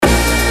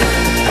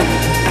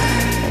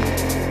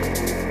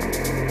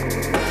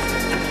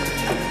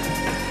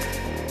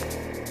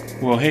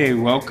Well, hey,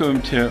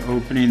 welcome to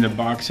Opening the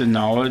Box of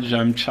Knowledge.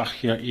 I'm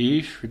Chach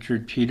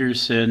Richard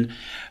Peterson.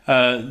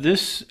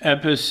 This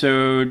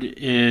episode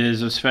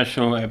is a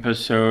special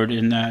episode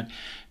in that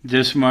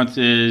this month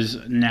is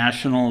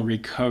National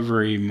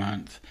Recovery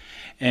Month.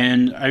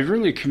 And I've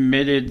really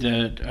committed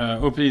that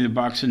Opening the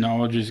Box of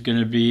Knowledge is going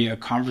to be a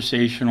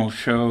conversational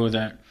show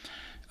that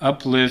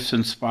uplifts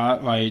and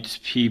spotlights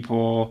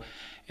people.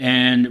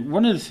 And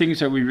one of the things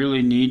that we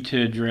really need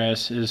to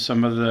address is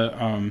some of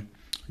the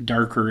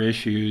darker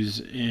issues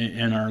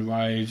in our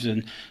lives,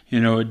 and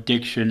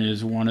addiction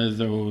is one of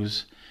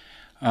those.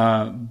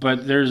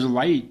 But there's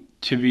light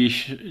to be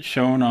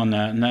shown on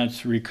that, and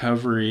that's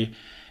recovery.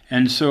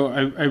 And so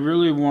I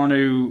really want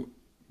to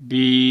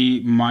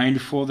be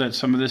mindful that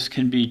some of this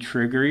can be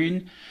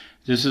triggering.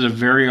 This is a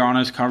very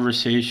honest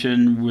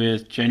conversation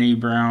with Jenny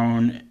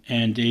Brown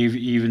and Dave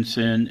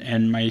Evenson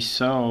and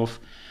myself.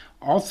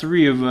 All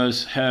three of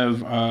us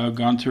have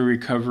gone through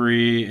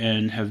recovery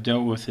and have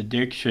dealt with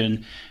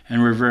addiction,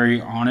 and we're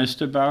very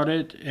honest about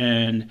it.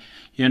 And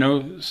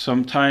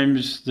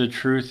sometimes the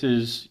truth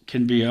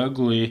can be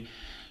ugly.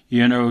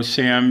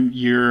 Sam,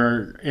 you're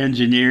our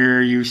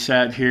engineer. You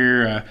sat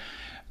here.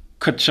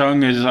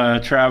 Kachung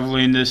is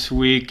traveling this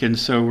week, and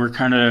so we're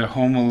kind of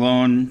home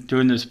alone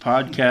doing this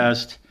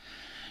podcast.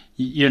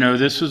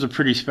 This was a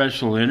pretty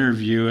special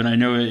interview, and I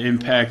know it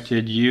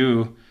impacted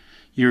you.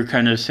 You were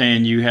kind of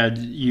saying you had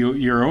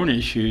your own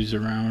issues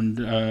around,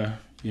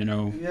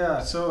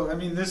 Yeah, so I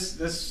mean,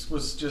 this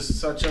was just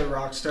such a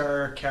rock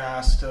star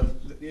cast of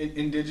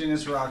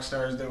indigenous rock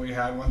stars that we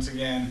had once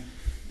again,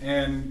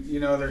 and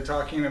they're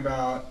talking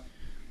about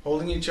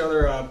holding each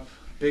other up,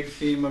 big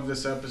theme of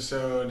this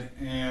episode,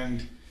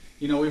 and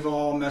we've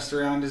all messed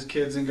around as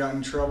kids and got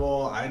in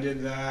trouble. I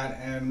did that,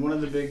 and one of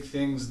the big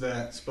things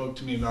that spoke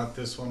to me about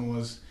this one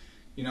was,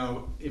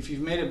 if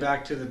you've made it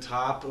back to the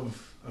top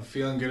of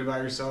feeling good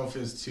about yourself,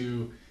 is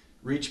to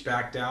reach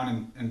back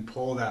down and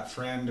pull that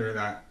friend, or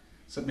that,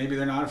 so maybe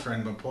they're not a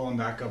friend, but pull them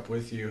back up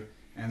with you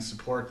and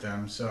support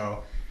them.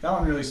 So that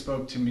one really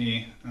spoke to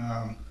me.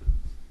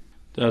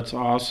 That's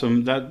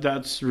awesome.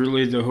 That's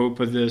really the hope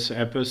of this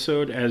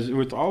episode, as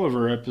with all of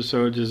our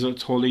episodes, is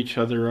let's hold each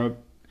other up.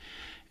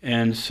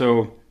 And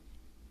so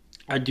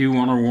I do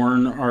want to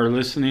warn our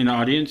listening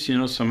audience,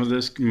 some of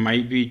this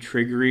might be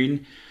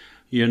triggering.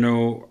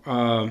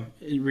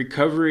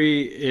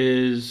 Recovery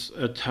is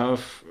a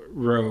tough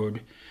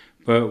road,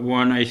 but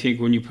one, I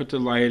think when you put the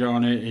light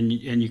on it and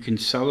you can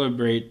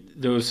celebrate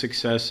those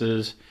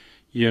successes,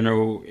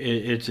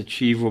 it's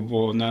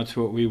achievable, and that's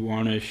what we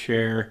want to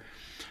share.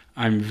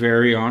 I'm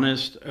very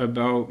honest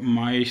about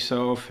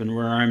myself and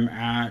where I'm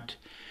at,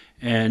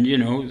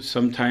 and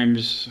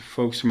sometimes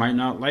folks might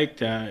not like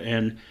that,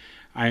 and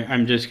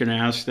I'm just going to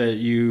ask that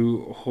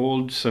you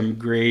hold some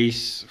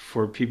grace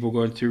for people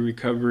going through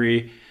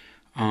recovery.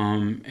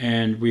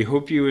 And we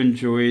hope you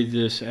enjoyed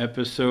this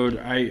episode.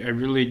 I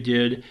really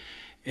did.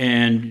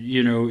 And,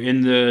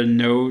 in the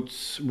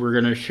notes, we're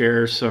going to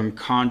share some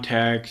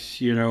contacts,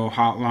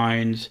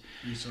 hotlines.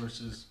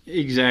 Resources.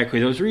 Exactly,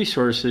 those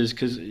resources,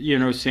 because,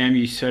 Sam,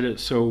 you said it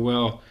so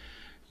well.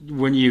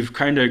 When you've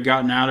kind of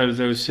gotten out of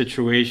those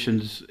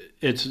situations,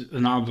 it's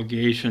an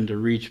obligation to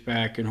reach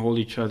back and hold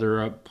each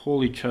other up,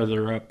 pull each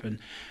other up. And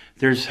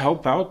there's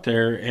help out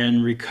there,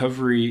 and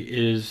recovery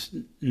is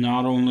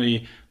not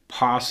only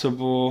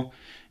possible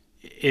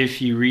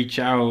if you reach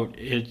out,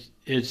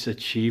 it's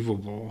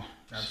achievable.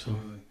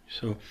 Absolutely.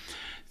 So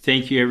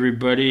thank you,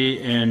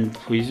 everybody, and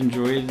please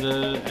enjoy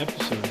the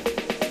episode.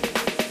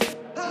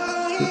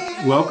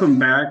 Welcome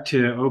back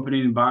to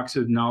Opening the Box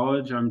of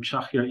Knowledge. I'm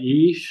Chach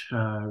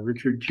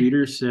Richard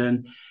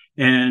Peterson,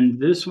 and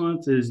this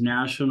month is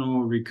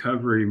National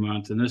Recovery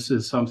Month, and this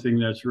is something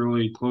that's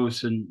really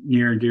close and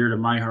near and dear to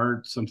my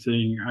heart,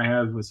 something I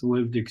have with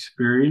lived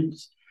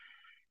experience.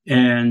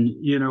 And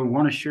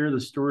want to share the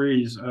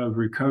stories of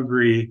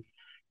recovery.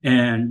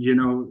 And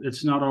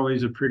it's not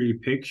always a pretty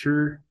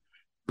picture,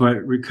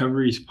 but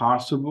recovery is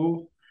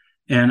possible.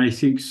 And I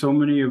think so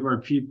many of our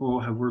people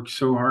have worked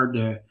so hard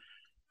to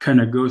kind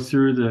of go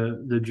through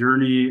the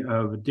journey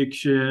of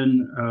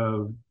addiction,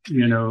 of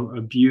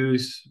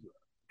abuse,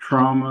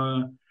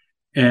 trauma,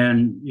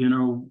 and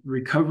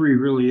recovery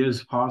really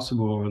is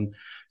possible. And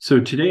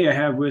so today I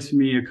have with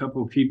me a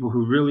couple of people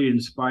who really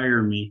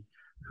inspire me,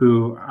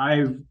 who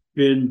I've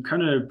been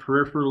kind of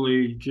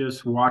peripherally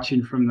just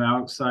watching from the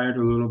outside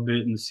a little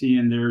bit and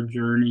seeing their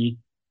journey,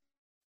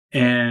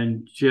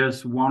 and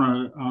just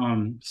want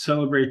to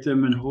celebrate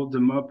them and hold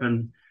them up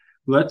and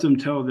let them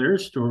tell their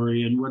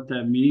story and what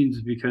that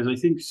means. Because I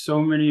think so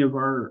many of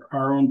our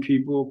own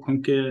people,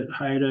 Tlingit,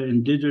 Haida,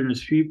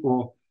 indigenous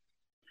people,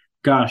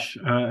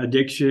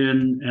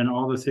 addiction and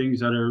all the things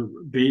that are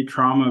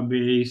trauma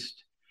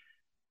based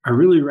are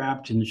really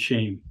wrapped in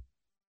shame.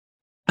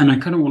 And I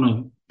kind of want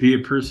to be a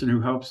person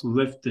who helps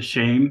lift the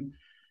shame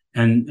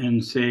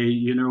and say,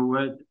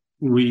 what,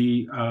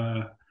 we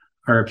are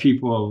a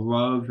people of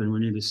love, and we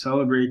need to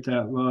celebrate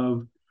that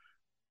love.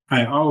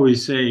 I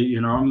always say,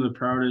 I'm the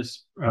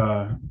proudest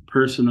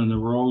person in the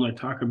world. I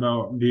talk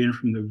about being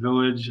from the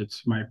village.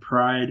 It's my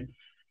pride.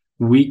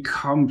 we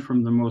come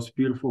from the most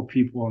beautiful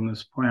people on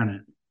this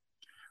planet.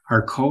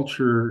 Our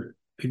culture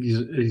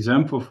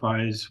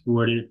exemplifies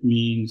what it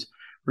means,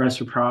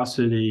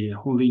 reciprocity,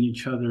 holding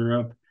each other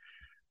up.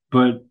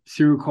 But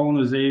through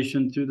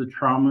colonization, through the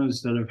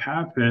traumas that have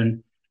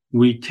happened,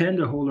 we tend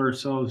to hold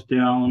ourselves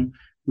down.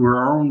 We're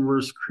our own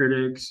worst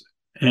critics.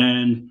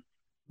 And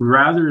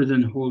rather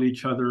than hold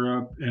each other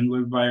up and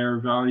live by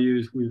our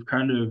values, we've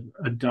kind of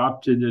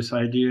adopted this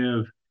idea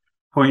of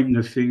pointing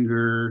the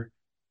finger,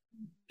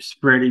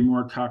 spreading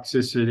more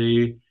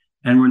toxicity.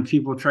 And when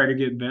people try to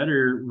get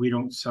better, we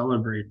don't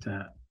celebrate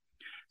that.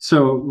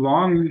 So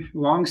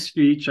long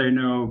speech, I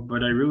know,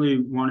 but I really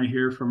want to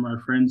hear from our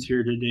friends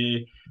here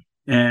today.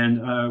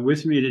 And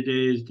with me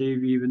today is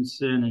Dave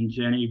Evenson and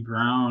Jenny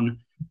Brown.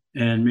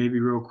 And maybe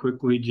real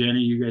quickly, Jenny,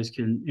 you guys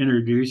can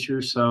introduce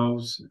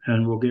yourselves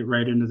and we'll get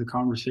right into the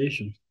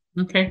conversation.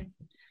 Okay.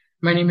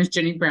 My name is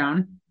Jenny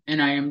Brown,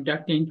 and I am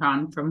Duck Ding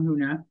Ton from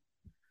Hoonah.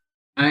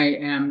 I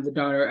am the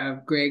daughter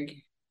of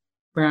Greg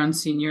Brown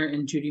Sr.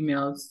 and Judy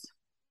Mills.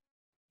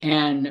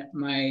 And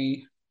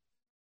my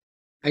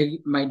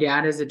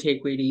dad is a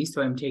Tequidi,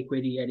 so I'm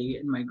Tequidi Yeti,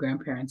 and my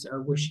grandparents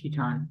are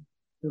Wishkitan,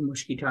 the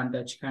Wishkitan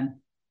Dutchkan.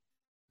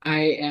 I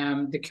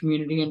am the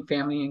Community and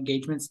Family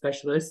Engagement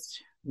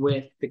Specialist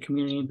with the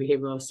Community and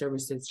Behavioral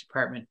Services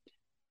Department.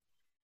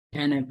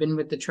 And I've been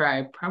with the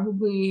tribe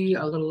probably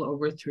a little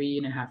over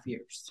 3.5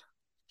 years.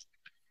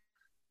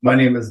 My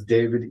name is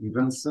David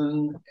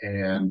Evenson,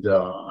 and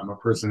I'm a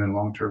person in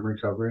long-term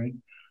recovery.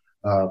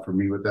 For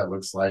me, what that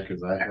looks like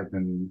is I have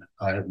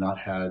not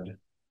had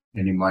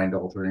any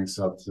mind-altering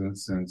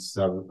substance since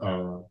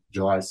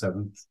July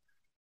 7th,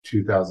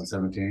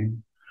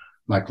 2017.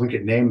 My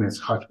Tlingit name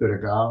is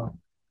Hachbiragal,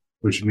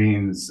 which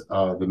means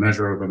the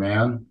measure of a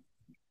man,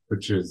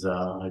 which is,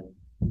 I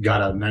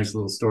got a nice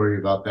little story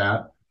about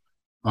that.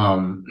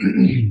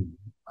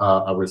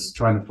 I was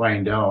trying to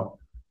find out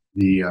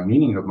the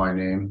meaning of my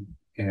name,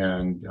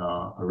 and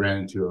I ran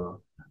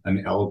into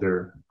an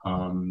elder.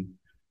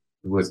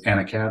 It was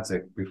Anna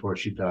Katzik before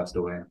she passed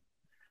away.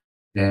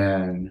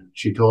 And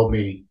she told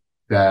me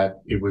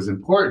that it was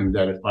important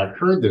that if I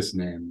heard this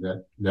name,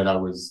 that I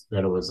was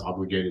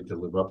obligated to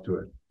live up to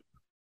it.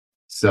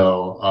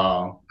 So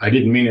I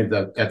didn't mean it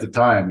at the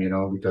time,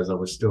 because I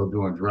was still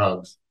doing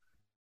drugs.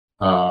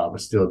 I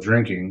was still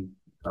drinking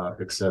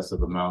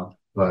excessive amount,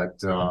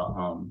 but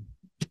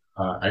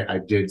I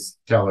did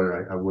tell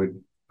her I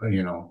would,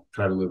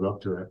 try to live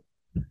up to it.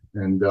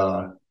 And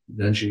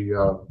then she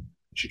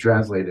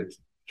translated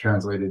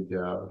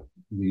the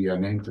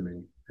name to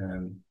me.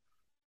 And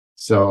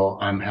so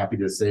I'm happy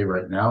to say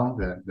right now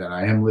that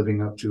I am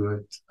living up to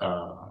it,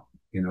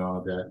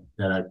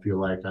 that I feel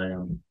like I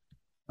am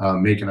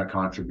making a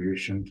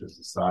contribution to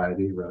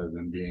society rather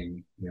than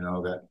being,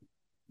 that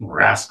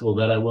rascal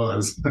that I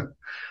was,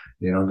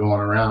 going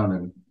around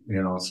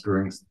and,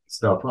 screwing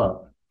stuff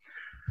up.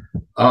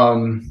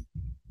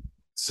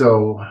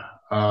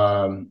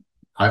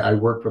 I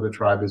work for the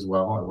tribe as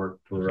well. I work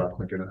for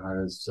Tlingit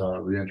Ohio's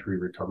reentry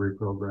recovery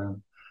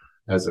program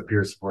as a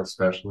peer support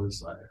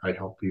specialist. I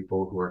help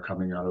people who are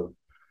coming out of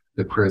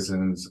the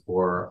prisons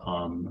or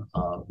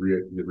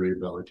the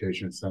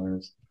rehabilitation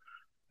centers,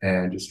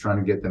 and just trying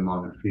to get them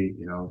on their feet,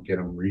 get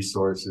them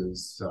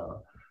resources,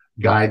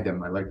 guide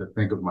them. I like to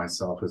think of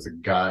myself as a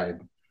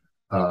guide,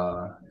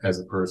 as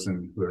a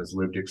person who has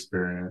lived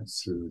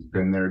experience, who's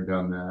been there,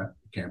 done that.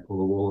 Can't pull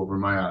the wool over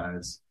my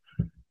eyes.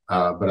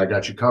 But I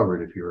got you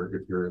covered. If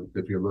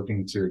you're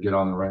looking to get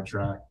on the right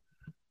track,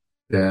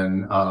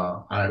 then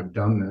I have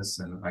done this,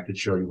 and I could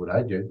show you what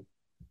I did.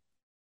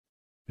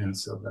 And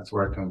so that's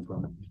where I come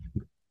from.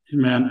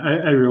 Man,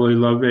 I really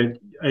love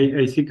it.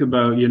 I think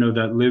about,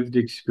 that lived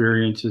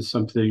experience is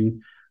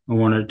something I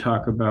want to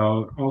talk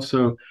about.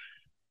 Also,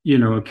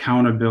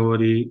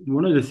 accountability.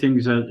 One of the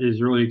things that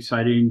is really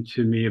exciting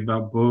to me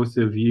about both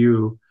of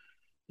you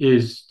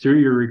is through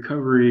your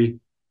recovery,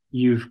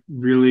 you've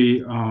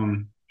really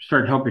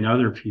started helping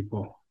other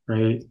people,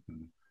 right?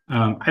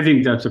 I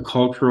think that's a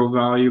cultural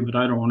value, but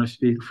I don't want to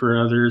speak for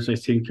others. I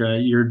think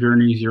your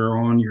journey is your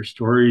own, your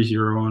story is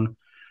your own.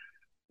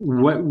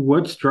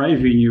 What's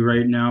driving you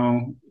right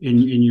now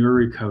in your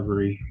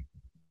recovery?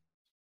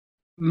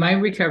 My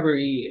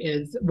recovery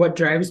is what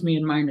drives me,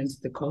 and mine is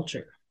the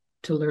culture,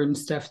 to learn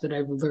stuff that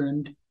I've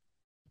learned,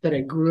 that I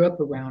grew up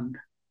around,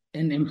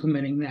 and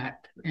implementing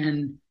that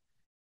and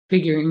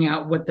figuring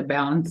out what the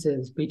balance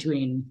is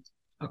between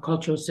a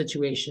cultural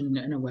situation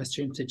and a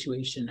Western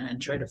situation,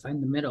 and try to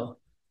find the middle.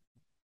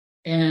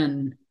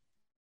 And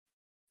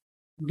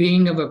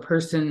being of a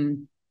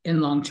person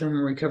in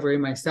long-term recovery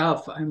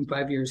myself, I'm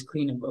 5 years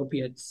clean of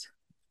opiates,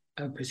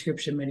 of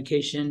prescription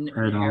medication,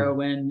 and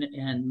heroin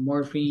and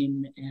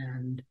morphine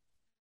and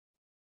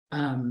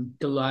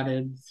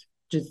Dilaudid,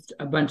 just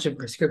a bunch of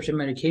prescription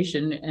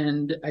medication.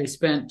 And I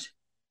spent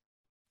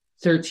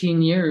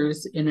 13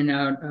 years in and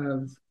out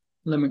of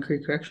Lemon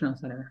Creek Correctional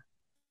Center.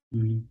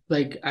 Mm-hmm.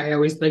 Like, I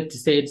always like to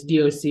say it's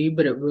DOC,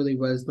 but it really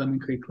was Lemon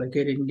Creek. Like,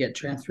 I didn't get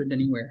transferred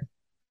anywhere.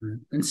 Mm-hmm.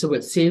 And so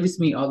what saves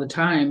me all the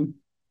time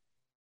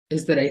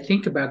is that I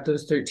think about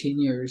those 13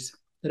 years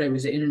that I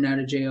was in and out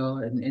of jail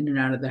and in and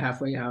out of the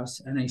halfway house,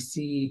 and I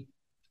see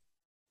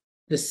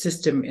the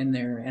system in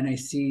there, and I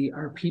see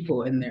our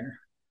people in there.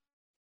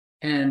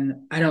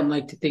 And I don't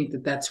like to think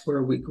that that's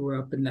where we grew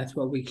up and that's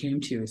what we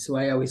came to. So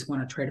I always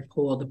want to try to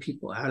pull the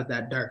people out of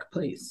that dark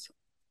place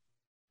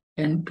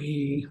and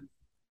be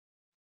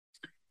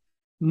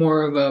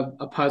more of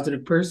a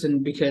positive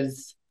person,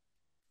 because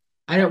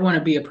I don't want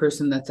to be a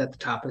person that's at the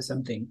top of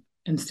something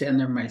and stand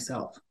there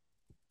myself.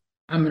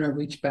 I'm going to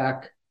reach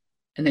back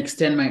and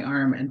extend my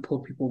arm and pull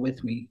people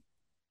with me,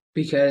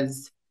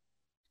 because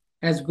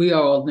as we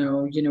all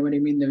know, you know what I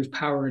mean, there's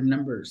power in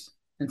numbers.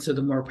 And so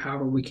the more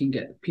power we can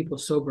get people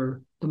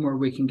sober, the more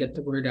we can get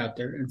the word out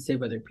there and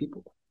save other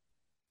people.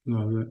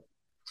 Love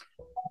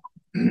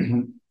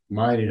it.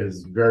 Mine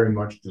is very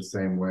much the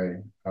same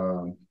way.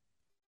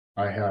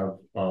 I have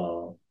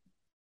a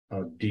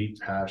deep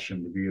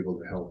passion to be able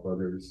to help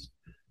others.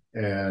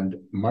 And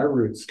my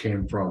roots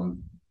came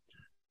from,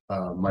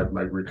 my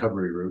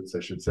recovery roots, I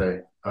should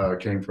say,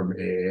 came from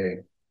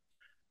AA.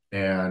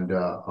 And,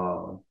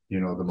 you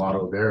know, the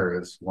motto there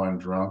is one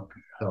drunk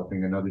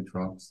helping another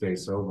drunk stay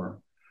sober.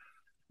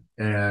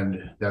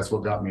 And that's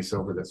what got me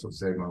sober. That's what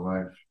saved my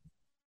life.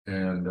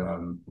 And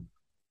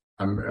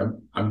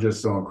I'm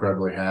just so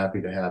incredibly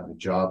happy to have the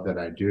job that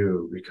I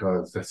do,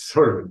 because that's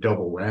sort of a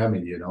double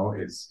whammy, you know.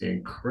 It's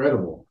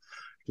incredible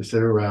to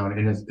sit around,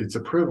 and it's a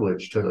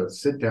privilege to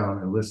sit down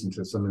and listen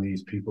to some of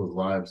these people's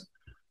lives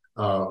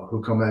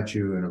who come at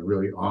you in a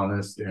really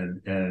honest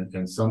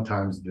and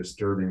sometimes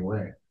disturbing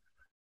way.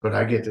 But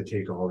I get to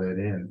take all that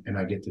in, and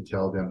I get to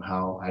tell them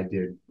how I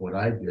did what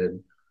I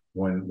did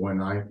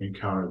when I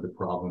encountered the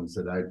problems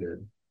that I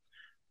did.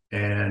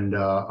 And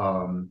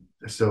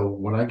so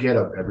when I get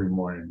up every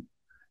morning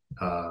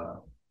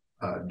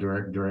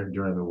during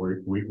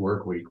the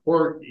work week,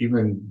 or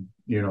even,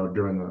 you know,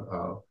 during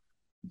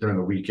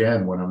the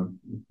weekend when I'm,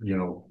 you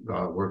know,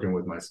 working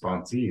with my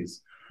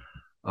sponsees,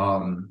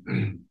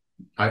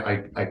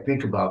 I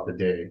think about the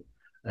day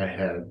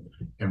ahead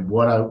and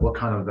what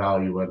kind of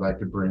value I'd like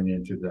to bring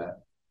into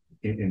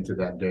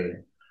that day.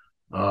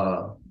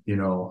 You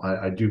know,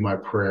 I do my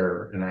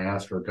prayer and I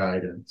ask for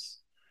guidance,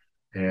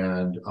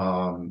 and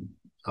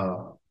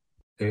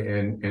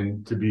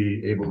to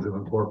be able to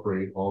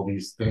incorporate all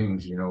these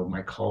things, you know,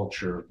 my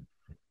culture,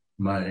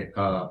 my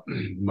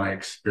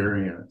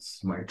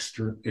experience,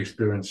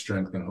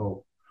 strength, and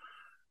hope,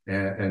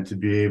 and to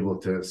be able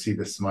to see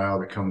the smile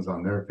that comes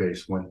on their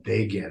face when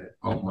they get it.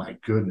 Oh my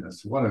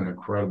goodness, what an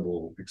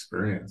incredible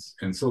experience!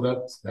 And so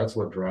that's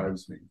what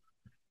drives me.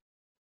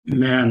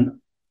 Man,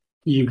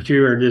 you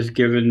two are just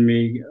giving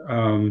me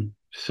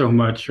so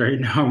much right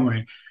now.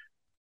 I'm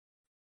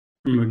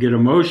gonna get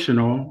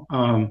emotional.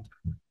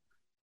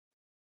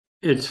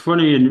 It's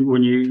funny, and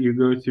when you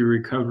go through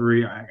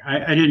recovery,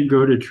 I didn't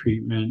go to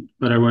treatment,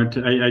 but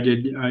I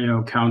did, you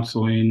know,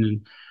 counseling,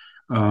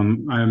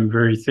 and I'm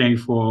very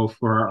thankful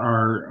for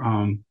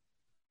our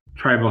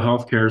tribal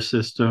healthcare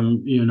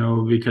system, you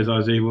know, because I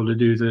was able to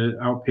do the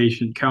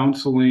outpatient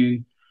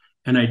counseling,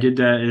 and I did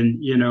that.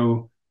 And, you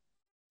know,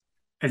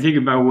 I think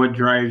about what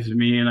drives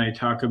me, and I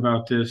talk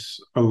about this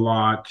a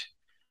lot.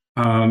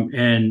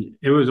 And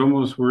it was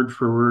almost word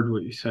for word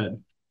what you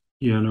said,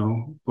 you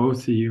know,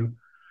 both of you.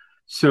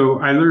 So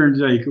I learned,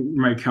 like,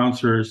 my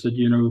counselor said,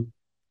 you know,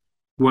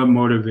 what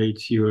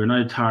motivates you? And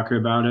I talk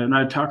about it, and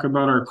I talk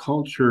about our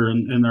culture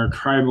and our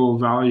tribal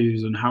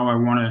values and how I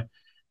want to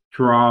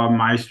draw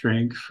my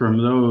strength from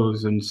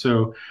those. And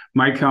so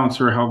my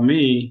counselor helped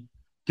me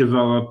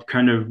develop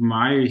kind of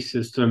my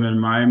system and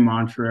my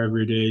mantra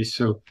every day.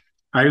 So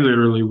I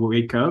literally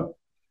wake up,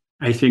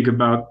 I think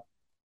about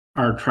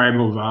our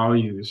tribal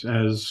values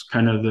as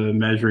kind of the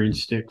measuring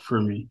stick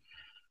for me.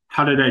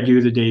 How did I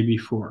do the day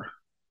before?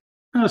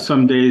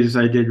 Some days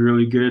I did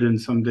really good and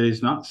some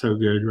days not so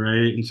good,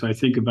 right? And so I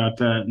think about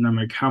that and I'm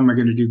like, how am I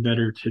going to do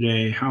better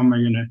today? How am I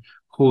going to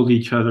hold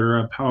each other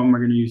up? How am I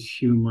going to use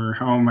humor?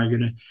 How am I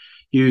going to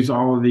use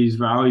all of these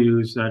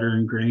values that are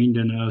ingrained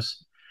in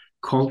us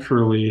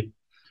culturally?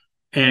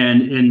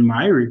 And in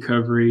my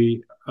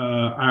recovery,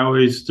 I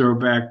always throw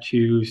back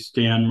to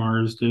Stan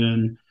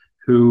Marsden,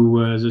 who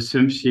was a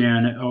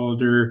Simpson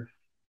elder,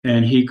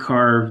 and he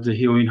carved the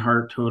Healing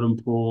Heart totem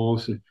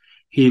poles.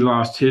 He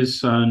lost his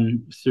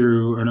son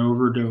through an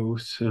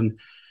overdose, and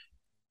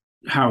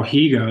how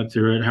he got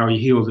through it, how he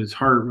healed his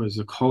heart, was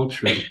the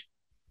culture,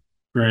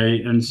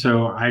 right? And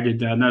so I did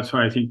that, and that's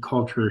why I think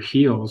culture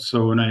heals.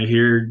 So when I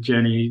hear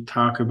Jenny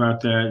talk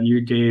about that, and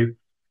you, Dave,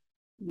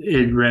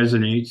 it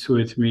resonates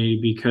with me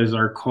because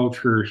our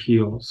culture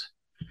heals.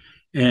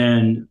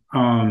 And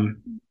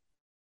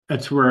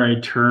that's where I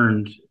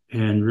turned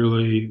and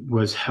really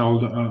was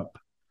held up.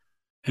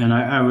 And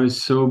I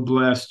was so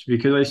blessed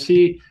because I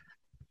see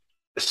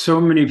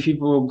so many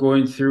people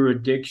going through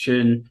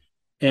addiction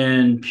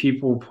and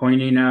people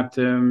pointing at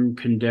them,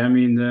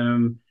 condemning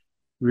them,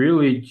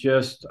 really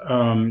just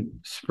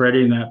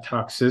spreading that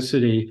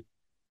toxicity.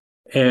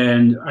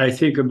 And I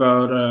think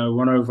about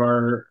one of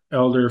our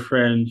elder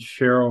friends,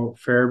 Cheryl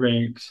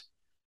Fairbanks,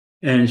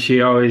 and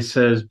she always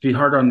says, be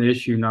hard on the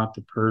issue, not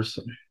the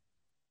person.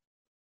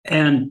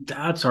 And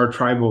that's our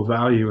tribal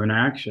value in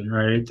action,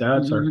 right?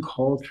 That's our Mm-hmm.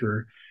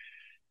 culture.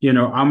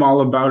 I'm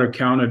all about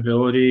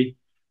accountability.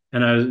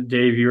 And as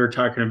Dave, you were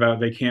talking about,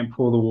 they can't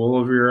pull the wool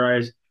over your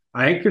eyes.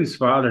 I can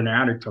spot an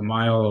addict a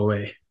mile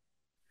away.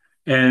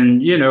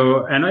 And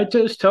I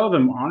just tell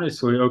them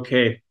honestly,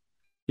 okay,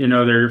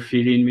 they're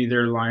feeding me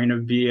their line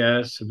of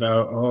BS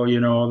about, oh,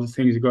 all the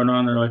things going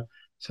on. They're like,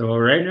 so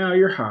right now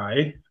you're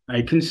high.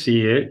 I can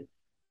see it.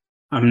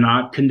 I'm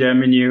not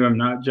condemning you. I'm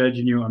not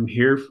judging you. I'm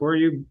here for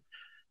you.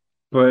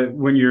 But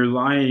when you're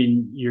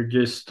lying, you're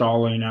just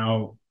stalling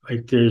out.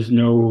 Like there's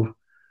no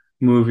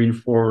moving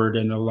forward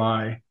in the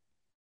lie.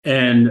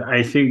 And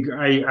I think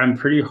I'm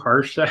pretty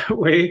harsh that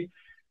way.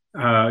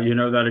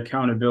 That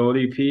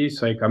accountability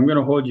piece. Like I'm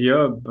gonna hold you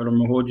up, but I'm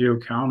gonna hold you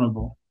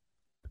accountable.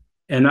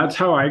 And that's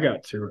how I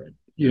got through it.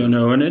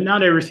 And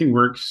not everything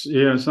works.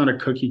 It's not a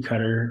cookie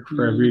cutter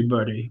for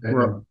everybody.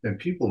 And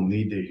people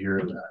need to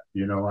hear that.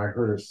 I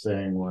heard a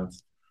saying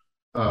once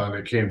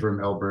that came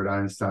from Albert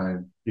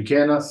Einstein. You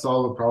cannot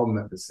solve a problem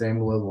at the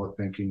same level of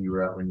thinking you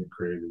were at when you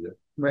created it.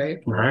 Right.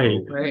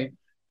 Right.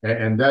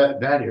 And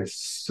that is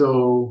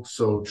so,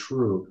 so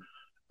true.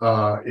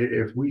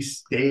 If we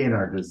stay in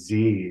our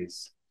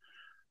disease,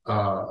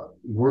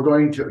 we're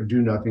going to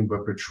do nothing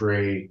but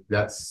portray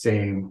that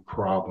same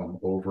problem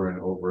over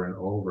and over and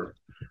over.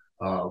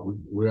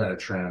 We got to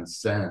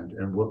transcend.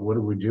 And what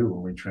do we do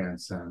when we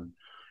transcend?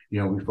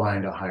 We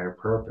find a higher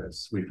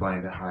purpose. We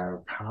find a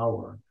higher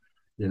power,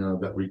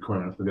 that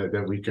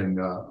we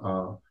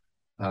can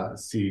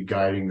see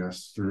guiding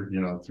us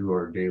through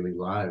our daily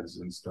lives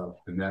and stuff.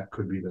 And that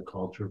could be the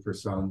culture for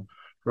some.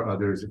 For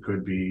others, it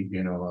could be,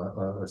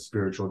 a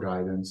spiritual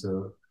guidance.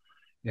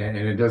 And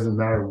it doesn't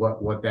matter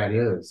what that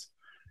is.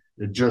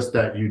 It's just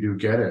that you do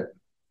get it.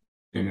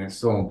 And it's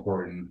so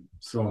important.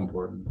 So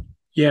important.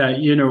 Yeah,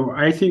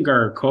 I think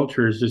our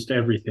culture is just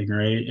everything,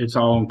 right? It's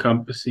all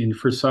encompassing.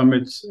 For some,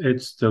 it's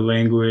the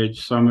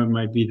language. Some it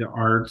might be the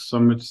arts.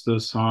 Some it's the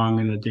song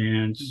and the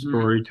dance,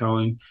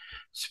 storytelling,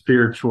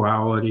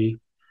 spirituality.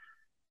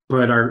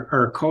 But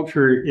our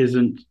culture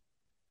isn't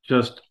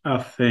just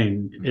a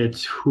thing.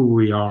 It's who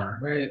we are.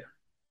 Right.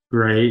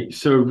 Right.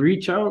 So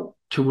reach out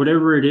to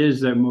whatever it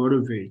is that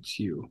motivates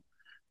you.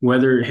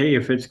 Whether, hey,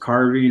 if it's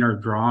carving or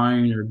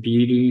drawing or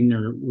beading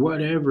or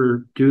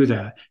whatever, do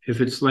that.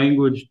 If it's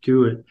language,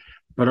 do it.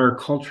 But our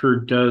culture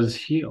does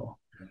heal.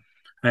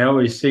 I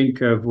always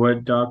think of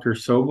what Dr.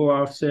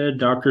 Sobolov said.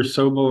 Dr.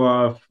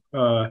 Sobolov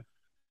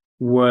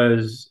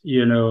was,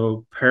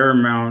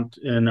 paramount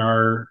in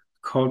our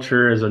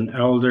culture as an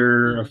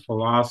elder, a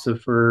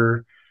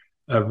philosopher,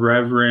 a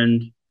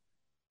reverend.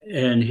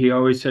 And he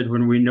always said,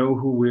 when we know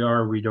who we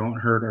are, we don't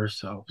hurt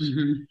ourselves.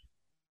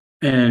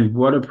 And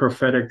what a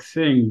prophetic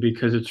thing,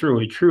 because it's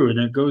really true. And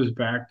it goes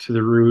back to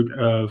the root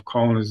of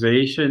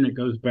colonization. It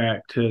goes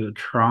back to the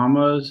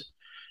traumas,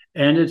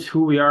 and it's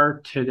who we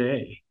are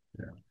today.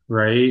 Yeah.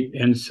 Right.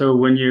 And so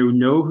when you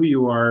know who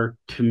you are,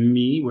 to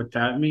me, what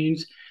that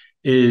means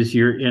is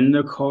you're in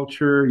the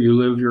culture, you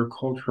live your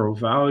cultural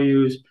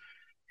values.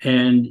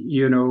 And,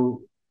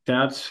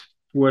 that's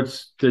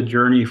what's the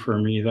journey for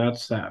me.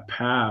 That's that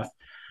path.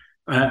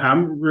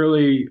 I'm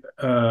really,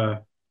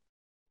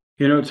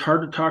 it's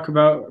hard to talk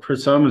about for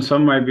some, and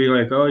some might be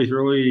like, oh, he's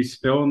really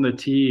spilling the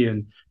tea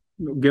and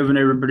giving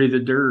everybody the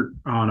dirt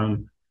on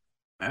him.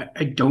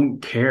 I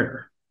don't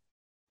care.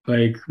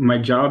 Like my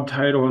job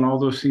title and all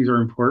those things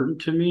are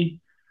important to me,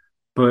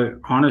 but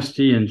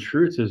honesty and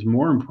truth is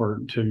more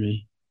important to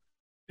me.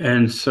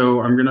 And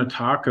so I'm going to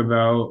talk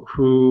about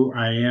who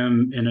I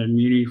am in a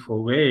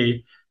meaningful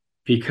way,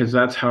 because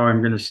that's how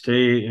I'm going to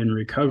stay in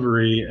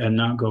recovery and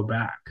not go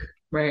back.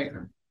 Right.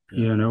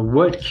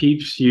 What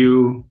keeps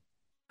you,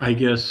 I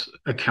guess,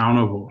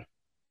 accountable?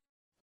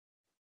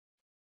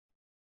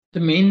 The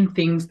main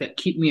things that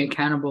keep me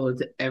accountable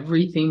is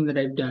everything that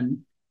I've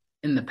done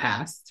in the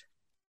past.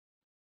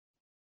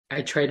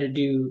 I try to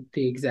do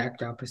the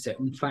exact opposite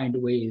and find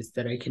ways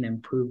that I can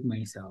improve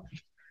myself.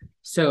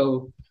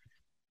 So,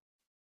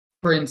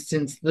 for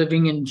instance,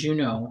 living in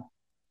Juneau,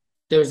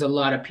 there's a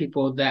lot of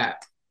people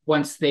that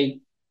once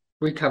they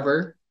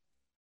recover,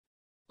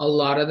 a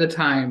lot of the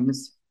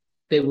times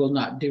they will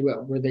not do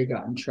it where they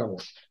got in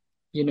trouble.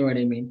 You know what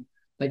I mean?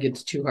 Like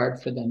it's too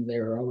hard for them.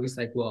 They're always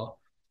like, well,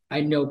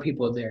 I know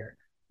people there.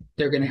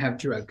 They're going to have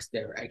drugs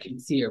there. I can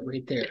see it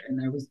right there.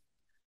 And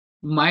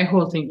my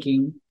whole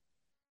thinking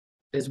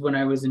is when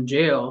I was in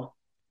jail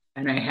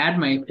and I had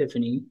my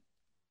epiphany,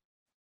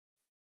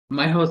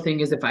 my whole thing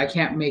is if I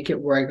can't make it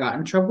where I got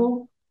in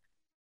trouble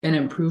and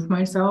improve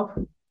myself,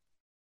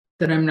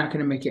 then I'm not going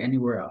to make it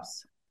anywhere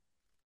else.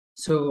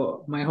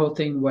 So my whole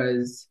thing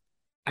was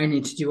I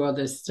need to do all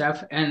this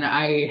stuff. And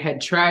I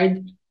had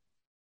tried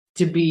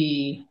to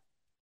be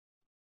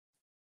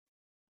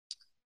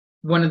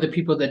one of the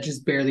people that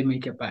just barely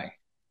make it by.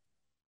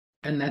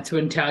 And that's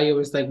when Talia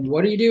was like,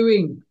 what are you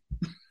doing?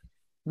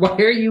 Why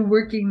are you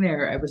working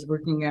there? I was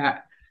working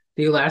at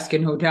the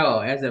Alaskan Hotel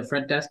as a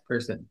front desk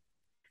person.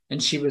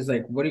 And she was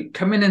like,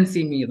 come in and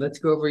see me. Let's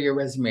go over your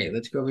resume.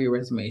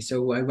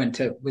 So I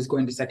was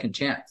going to Second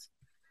Chance.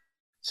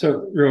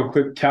 So real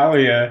quick,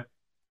 Talia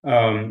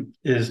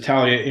is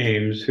Talia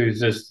Ames, who's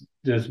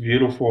this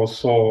beautiful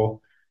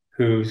soul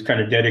who's kind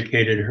of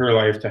dedicated her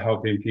life to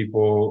helping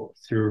people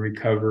through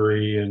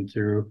recovery and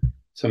through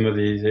some of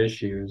these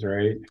issues,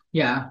 right?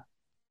 Yeah.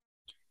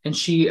 And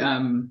she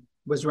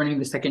was running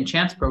the Second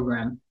Chance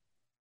program.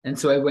 And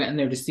so I went in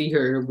there to see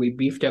her. We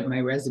beefed up my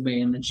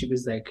resume, and then she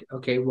was like,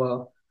 okay,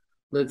 well,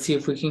 let's see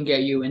if we can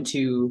get you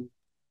into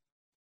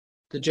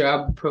the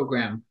job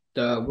program,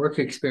 the work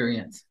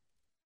experience.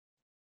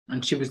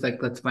 And she was like,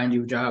 let's find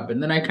you a job.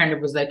 And then I kind of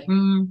was like,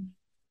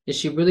 is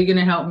she really going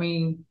to help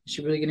me? Is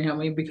she really going to help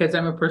me? Because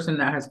I'm a person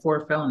that has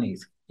 4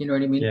 felonies. You know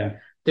what I mean? Yeah.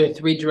 There are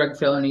 3 drug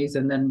felonies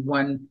and then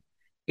 1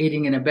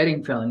 aiding and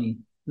abetting felony.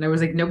 And I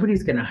was like,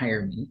 nobody's going to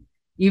hire me.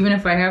 Even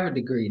if I have a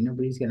degree,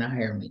 nobody's going to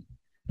hire me.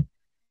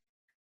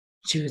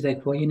 She was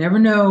like, well, you never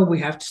know. We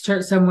have to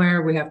start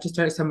somewhere. We have to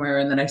start somewhere.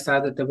 And then I saw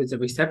that there was a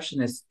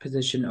receptionist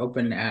position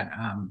open at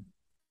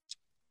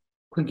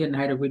Quincon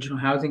Heights Regional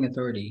Housing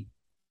Authority.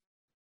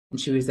 And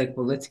she was like,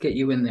 well, let's get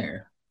you in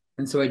there.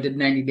 And so I did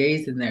 90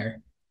 days in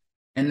there.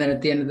 And then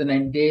at the end of the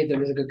 90 days, I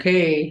was like,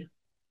 okay,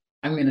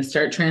 I'm going to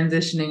start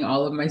transitioning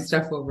all of my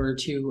stuff over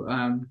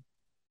to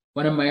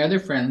one of my other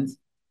friends.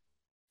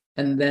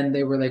 And then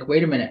they were like,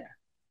 wait a minute,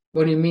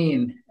 what do you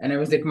mean? And I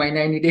was like, my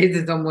 90 days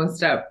is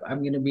almost up.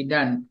 I'm going to be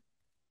done.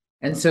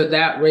 And so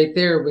that right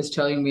there was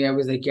telling me, I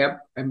was like, yep,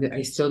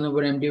 I still know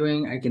what I'm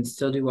doing. I can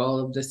still do all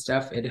of this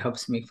stuff. It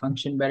helps me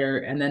function better.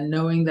 And then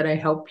knowing that I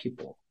help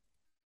people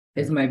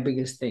is my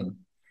biggest thing.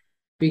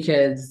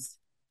 Because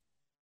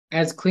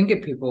as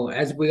Tlingit people,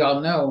 as we all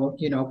know,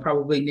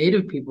 probably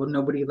Native people,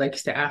 nobody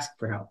likes to ask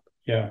for help.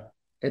 Yeah.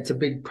 It's a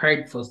big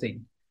prideful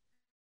thing.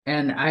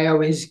 And I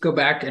always go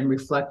back and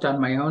reflect on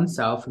my own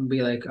self and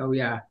be like, oh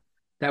yeah,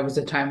 that was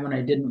a time when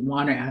I didn't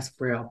want to ask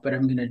for help, but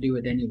I'm going to do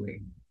it anyway.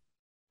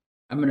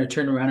 I'm going to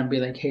turn around and be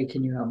like, hey,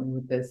 can you help me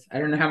with this? I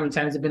don't know how many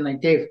times I've been like,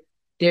 Dave,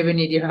 I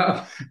need your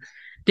help.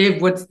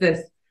 Dave, what's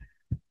this?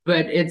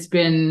 But it's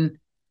been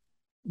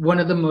one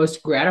of the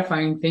most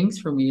gratifying things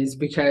for me is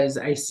because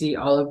I see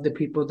all of the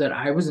people that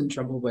I was in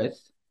trouble with.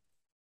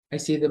 I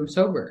see them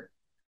sober.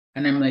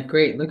 And I'm like,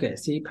 great, look at,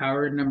 see,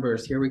 power in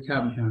numbers. Here we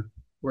come. Yeah.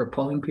 We're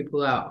pulling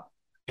people out.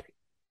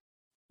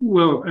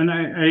 Well, and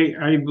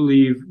I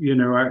believe,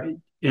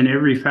 in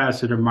every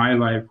facet of my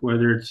life,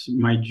 whether it's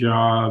my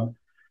job,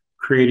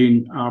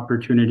 creating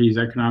opportunities,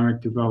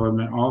 economic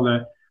development, all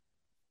that,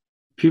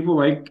 people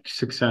like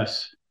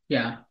success.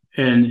 Yeah.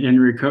 And in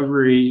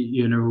recovery,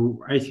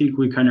 I think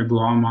we kind of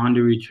glom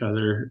onto each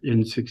other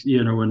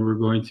when we're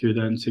going through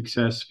that in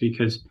success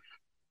because,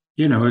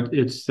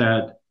 it's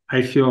that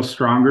I feel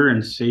stronger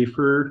and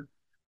safer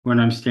when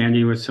I'm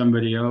standing with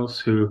somebody else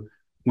who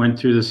went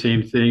through the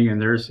same thing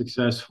and they're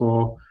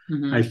successful.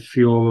 Mm-hmm. I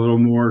feel a little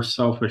more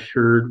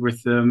self-assured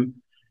with them.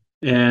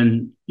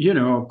 And,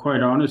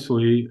 quite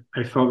honestly,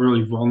 I felt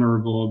really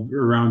vulnerable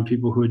around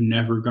people who had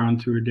never gone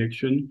through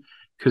addiction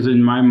because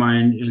in my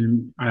mind,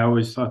 and I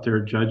always thought they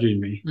were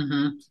judging me,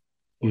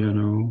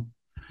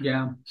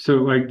 Yeah. So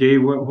like,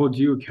 Dave, what holds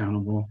you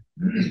accountable?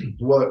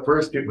 Well, at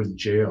first it was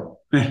jail.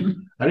 I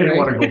didn't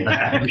want to go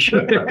back. I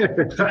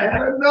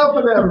had enough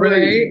of that,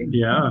 right?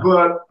 Yeah.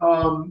 But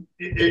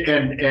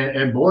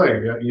and boy,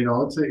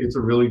 it's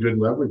a really good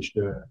leverage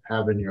to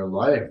have in your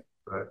life.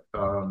 But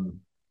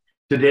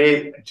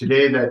today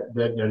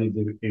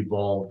that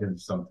evolved into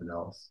something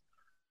else.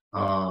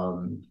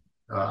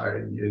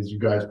 As you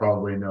guys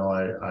probably know,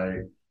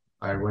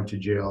 I went to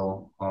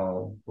jail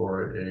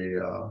for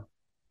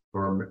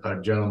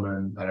a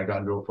gentleman that I got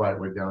into a fight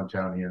with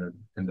downtown. He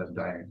ended up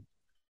dying,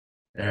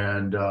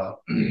 and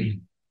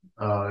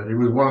it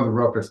was one of the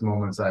roughest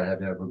moments I had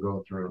to ever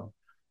go through.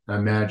 I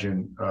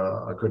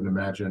couldn't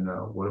imagine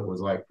what it was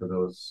like for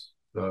those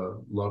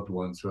loved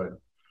ones who had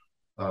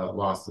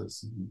lost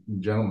this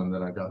gentleman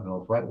that I got into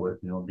a fight with,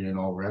 being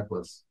all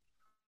reckless.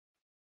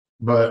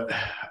 But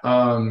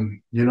I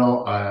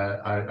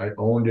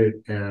owned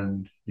it,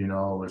 and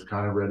was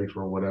kind of ready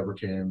for whatever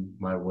came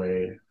my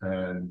way,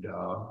 and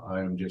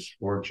I'm just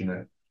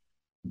fortunate,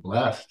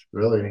 blessed,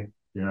 really,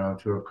 to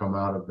have come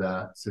out of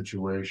that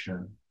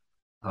situation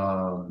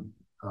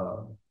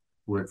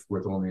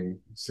with only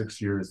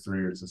 6 years, 3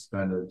 years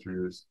suspended,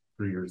 3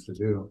 years to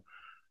do.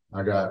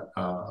 I got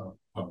a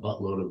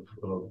buttload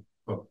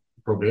of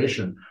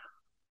probation,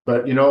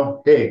 but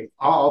hey,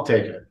 I'll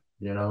take it,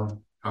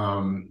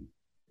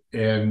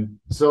 and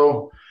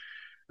so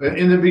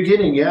in the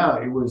beginning, yeah,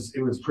 it was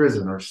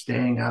prison or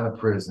staying out of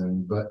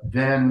prison, but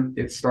then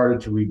it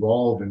started to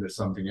evolve into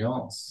something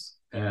else.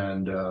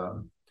 And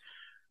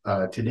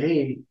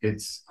today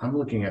I'm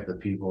looking at the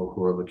people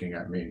who are looking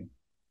at me.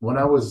 When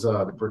I was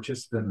the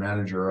participant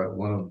manager at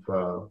one of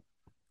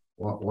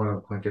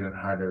Quincon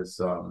Heights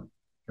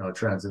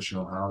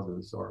transitional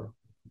houses or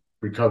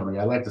recovery.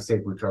 I like to say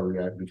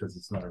recovery because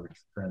it's not a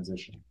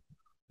transition.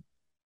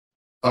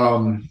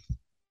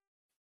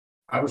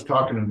 I was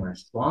talking to my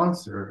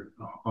sponsor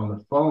on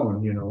the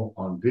phone,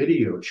 on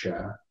video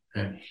chat,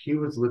 and he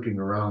was looking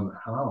around the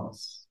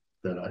house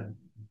that I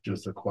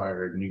just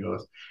acquired, and he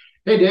goes,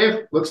 "Hey,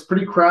 Dave, looks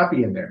pretty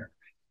crappy in there."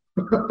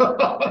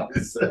 And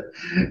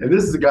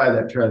this is a guy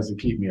that tries to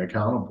keep me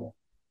accountable.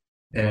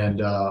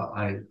 And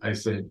I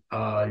said,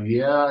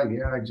 yeah,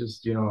 I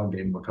just, I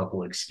gave him a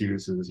couple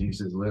excuses. He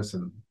says,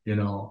 listen,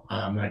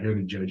 I'm not here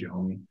to judge you,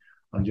 homie.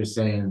 I'm just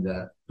saying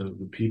that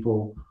the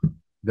people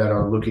that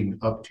are looking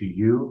up to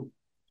you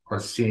are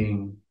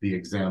seeing the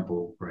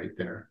example right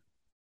there.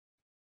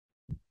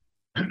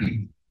 I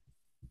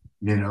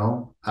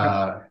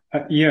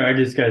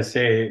just gotta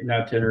say,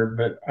 not to interrupt,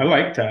 but I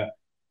like that.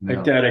 No.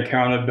 Like that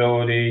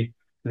accountability,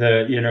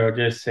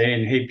 just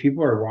saying, hey,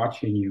 people are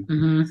watching you.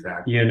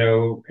 Exactly.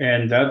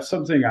 And that's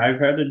something I've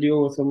had to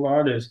deal with a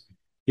lot is,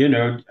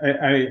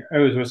 I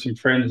was with some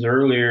friends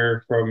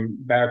earlier from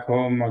back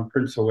home on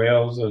Prince of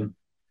Wales, and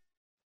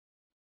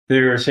they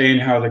were saying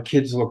how the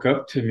kids look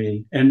up to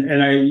me.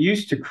 And I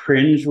used to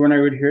cringe when I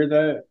would hear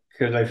that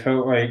because I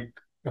felt like,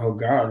 oh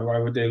God, why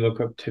would they look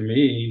up to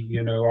me?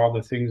 All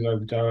the things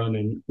I've done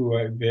and who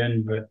I've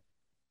been. But,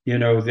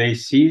 they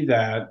see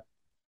that,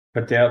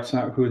 but that's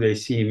not who they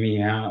see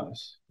me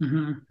as.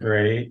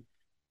 Right.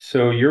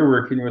 So you're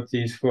working with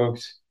these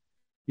folks,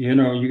 you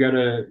got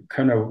to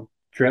kind of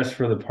dress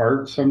for the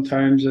part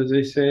sometimes, as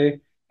they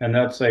say. And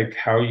that's like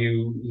how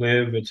you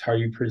live, it's how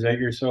you present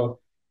yourself.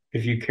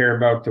 If you care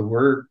about the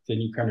work,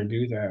 then you kind of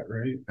do that,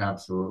 right?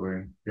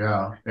 Absolutely.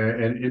 Yeah.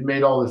 And it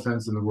made all the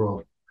sense in the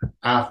world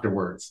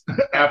afterwards,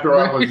 after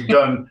I was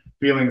done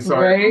feeling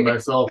sorry for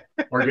myself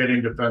or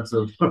getting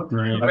defensive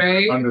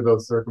under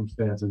those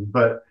circumstances.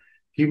 But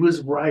he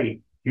was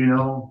right.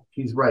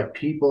 He's right.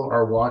 People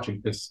are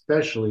watching,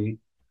 especially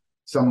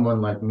someone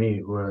like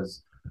me who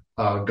has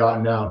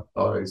gotten out.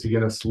 Is he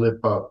going to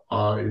slip up?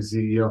 Is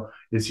he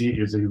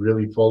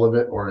really full of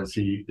it, or is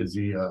he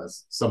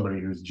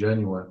somebody who's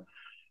genuine?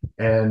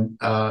 And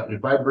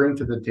if I bring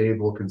to the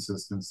table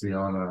consistency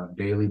on a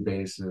daily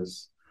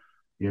basis,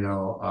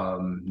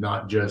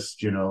 not just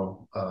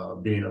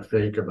being a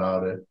fake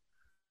about it,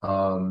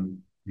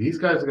 these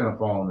guys are going to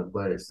fall into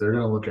place. They're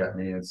going to look at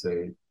me and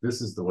say,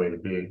 "This is the way to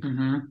be."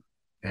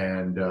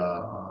 And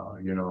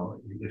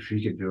if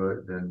he could do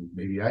it, then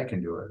maybe I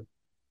can do it.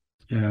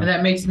 Yeah. And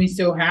that makes me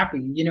so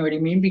happy. You know what I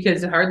mean?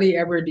 Because hardly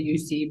ever do you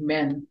see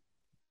men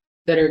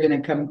that are going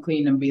to come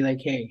clean and be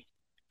like, "Hey,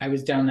 I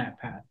was down that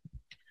path."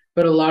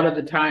 But a lot of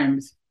the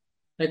times,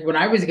 like when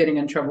I was getting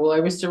in trouble,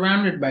 I was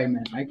surrounded by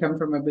men. I come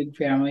from a big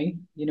family,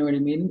 you know what I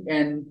mean?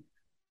 And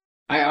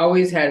I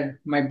always had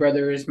my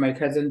brothers, my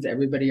cousins,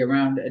 everybody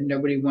around, and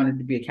nobody wanted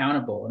to be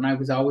accountable. And I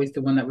was always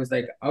the one that was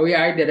like, "Oh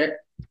yeah, I did it.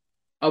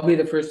 I'll be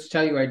the first to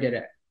tell you I did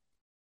it."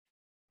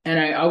 And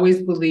I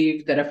always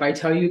believed that if I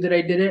tell you that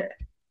I did it,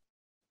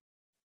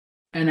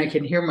 and I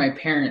can hear my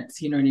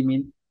parents, you know what I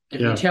mean? If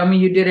you tell me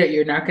you did it,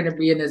 you're not going to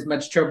be in as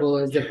much trouble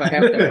as if I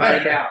have to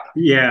find out.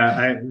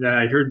 Yeah,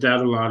 I heard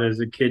that a lot as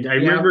a kid. I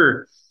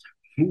remember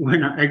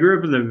when I grew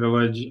up in the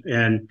village,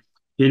 and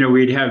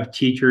we'd have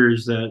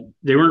teachers that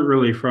they weren't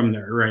really from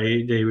there,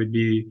 right? They would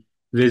be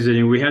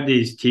visiting. We had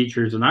these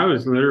teachers, and I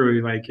was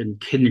literally like in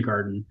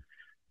kindergarten,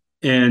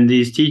 and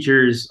these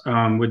teachers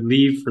would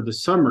leave for the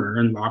summer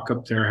and lock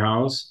up their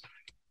house.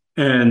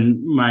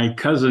 And my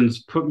cousins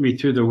put me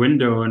through the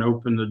window and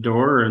opened the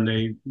door, and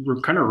they were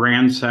kind of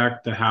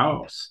ransacked the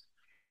house.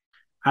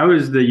 I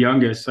was the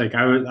youngest. Like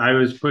I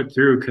was put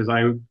through because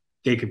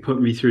they could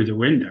put me through the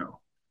window.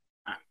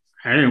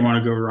 I didn't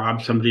want to go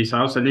rob somebody's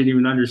house. I didn't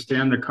even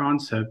understand the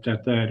concept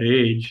at that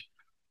age.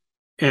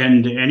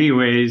 And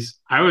anyways,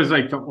 I was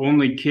like the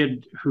only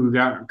kid who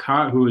got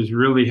caught who was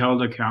really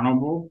held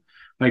accountable.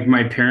 Like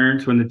my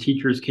parents, when the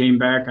teachers came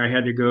back, I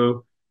had to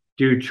go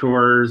do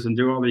chores and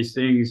do all these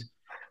things.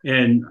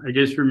 And I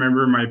just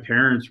remember my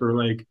parents were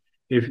like,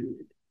 if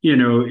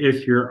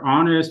you're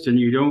honest and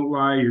you don't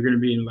lie, you're going to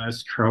be in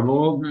less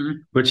trouble.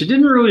 Which it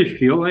didn't really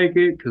feel like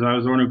it because I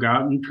was the one who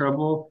got in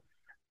trouble.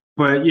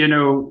 But,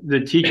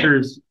 the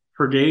teachers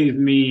forgave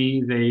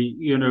me. They,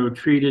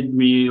 treated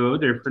me a little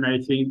different,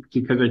 I think,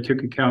 because I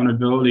took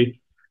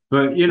accountability.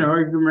 But, I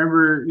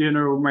remember,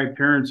 my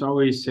parents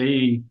always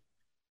saying,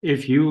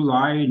 if you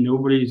lie,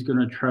 nobody's going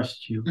to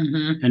trust you.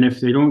 And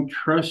if they don't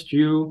trust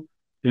you,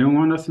 they don't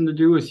want nothing to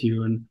do with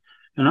you. And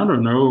I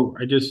don't know,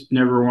 I just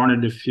never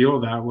wanted to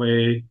feel that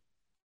way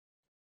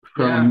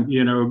from,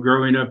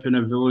 growing up in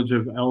a village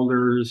of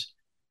elders.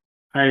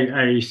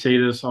 I say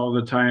this all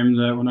the time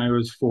that when I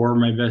was 4,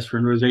 my best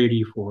friend was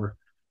 84.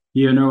 I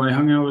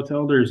hung out with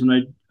elders,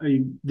 and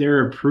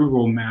their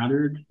approval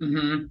mattered.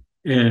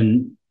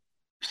 And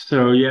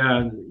so,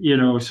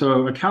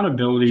 so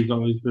accountability has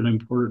always been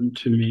important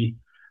to me.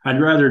 I'd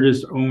rather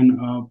just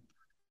own up.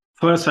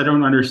 Plus, I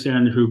don't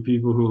understand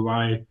people who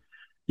lie.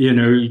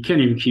 You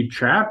can't even keep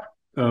track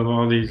of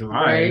all these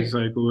lies.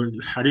 Like,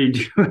 how do you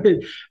do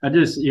it? I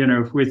just,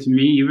 with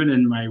me, even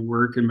in my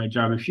work and my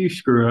job, if you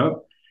screw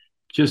up,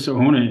 just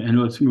own it and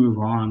let's move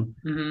on.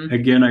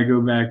 Again, I go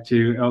back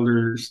to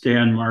Elder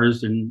Stan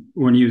Marsden.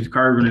 When he was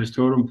carving his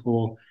totem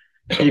pole,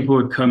 people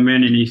would come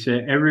in and he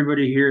said,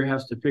 everybody here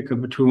has to pick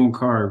up a tool and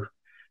carve.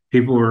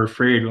 People were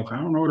afraid. Look, I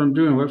don't know what I'm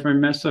doing. What if I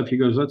mess up? He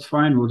goes, that's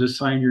fine. We'll just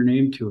sign your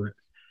name to it.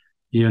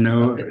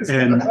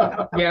 And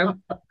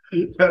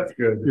That's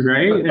good.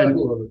 Right?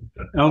 And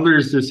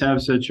elders just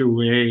have such a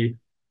way.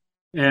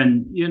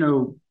 And,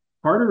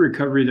 part of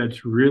recovery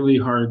that's really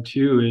hard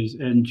too is,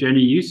 and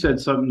Jenny, you said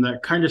something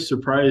that kind of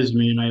surprised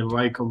me and I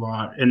like a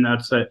lot. And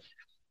that's that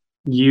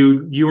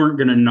you weren't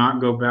going to not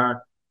go back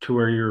to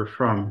where you're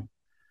from.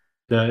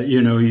 That,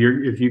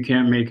 if you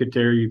can't make it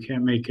there, you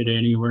can't make it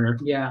anywhere.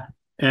 Yeah.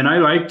 And I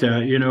like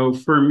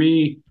that. For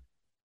me,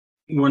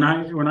 when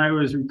I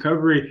was in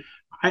recovery,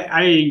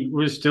 I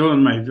was still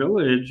in my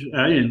village.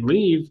 I didn't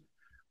leave,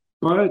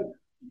 but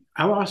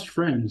I lost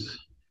friends,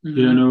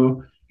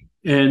 Mm-hmm.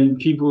 and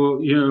people,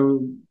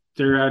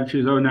 their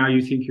attitudes, oh, now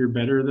you think you're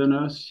better than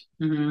us.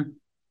 Mm-hmm.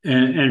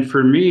 And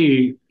for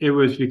me, it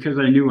was because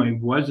I knew I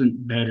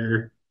wasn't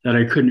better that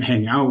I couldn't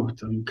hang out with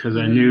them because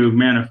I Mm-hmm. knew,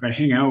 man, if I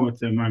hang out with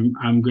them,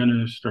 I'm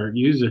gonna start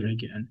using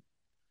again.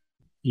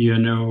 You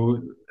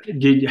know,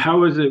 how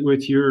was it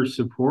with your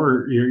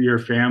support, your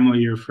family,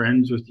 your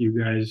friends with you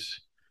guys?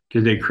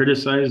 Did they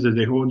criticize? Did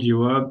they hold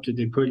you up? Did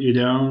they put you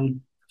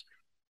down?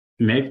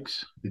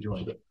 Mix? Did you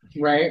want to?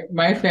 Right.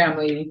 My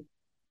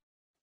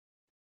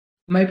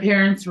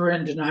parents were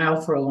in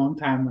denial for a long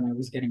time when I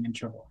was getting in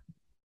trouble.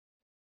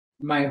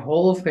 My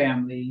whole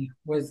family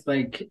was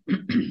like,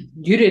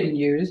 you didn't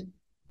use.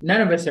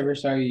 None of us ever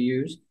saw you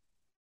use.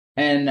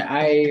 And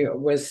I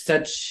was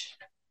such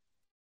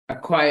a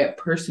quiet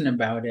person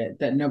about it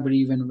that nobody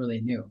even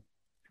really knew.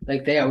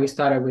 Like they always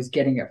thought I was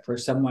getting it for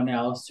someone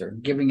else or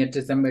giving it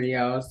to somebody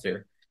else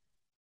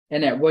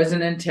and it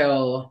wasn't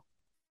until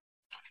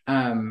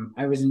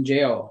I was in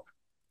jail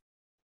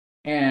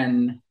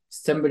and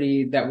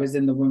somebody that was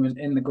in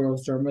the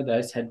girls' dorm with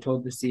us had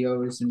told the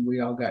COs and we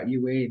all got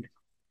UA'd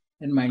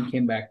and mine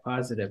came back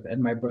positive.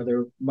 And my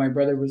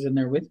brother was in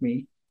there with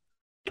me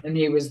and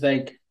he was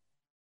like,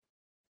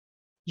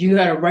 you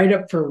got to write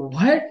up for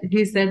what?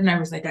 He said, and I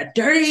was like, a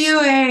dirty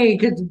UA,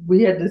 because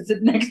we had to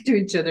sit next to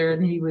each other.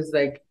 And he was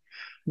like,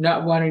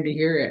 not wanting to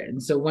hear it.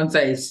 And so once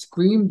I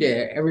screamed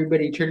it,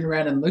 everybody turned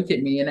around and looked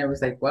at me, and I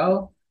was like,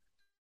 well,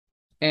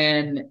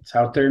 and it's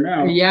out there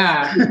now.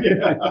 Yeah,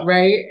 yeah.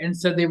 Right. And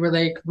so they were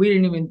like, we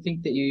didn't even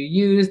think that you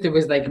used. There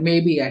was like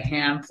maybe a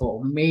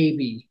handful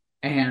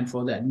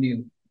that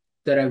knew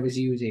that I was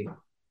using.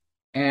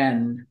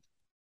 And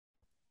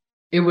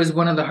it was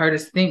one of the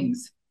hardest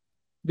things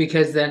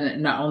because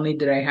then not only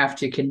did I have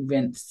to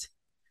convince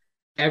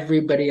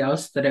everybody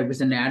else that I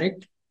was an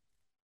addict,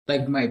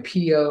 like my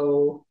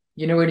PO,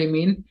 you know what I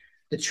mean?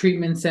 The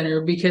treatment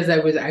center, because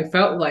I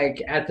felt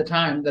like at the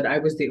time that I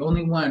was the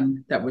only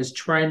one that was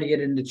trying to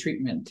get into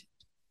treatment,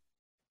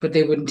 but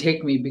they wouldn't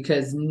take me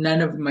because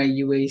none of my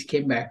UAs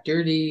came back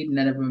dirty.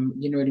 None of them,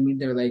 you know what I mean?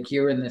 They're like,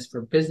 you're in this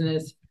for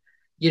business.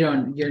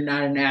 You're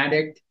not an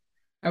addict.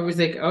 I was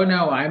like, oh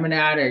no, I'm an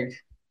addict.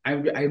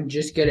 I'm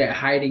just good at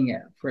hiding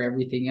it for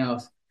everything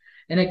else.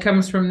 And it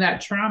comes from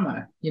that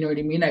trauma. You know what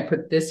I mean? I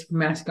put this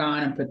mask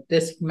on and put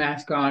this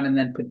mask on and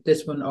then put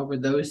this one over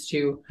those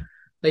two.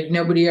 Like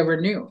nobody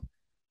ever knew.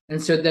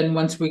 And so then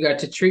once we got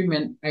to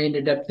treatment, I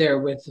ended up there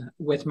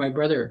with my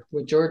brother,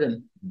 with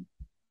Jordan.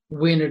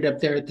 We ended up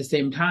there at the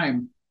same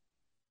time.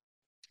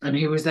 And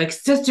he was like,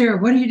 sister,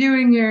 what are you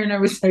doing here? And I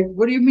was like,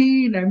 what do you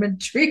mean? I'm in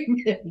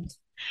treatment.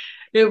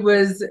 It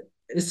was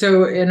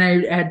so, and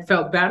I had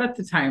felt bad at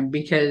the time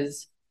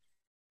because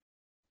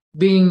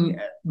being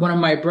one of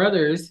my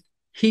brothers,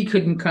 he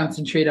couldn't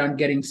concentrate on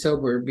getting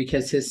sober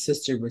because his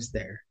sister was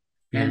there.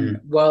 And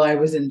while I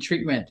was in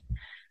treatment,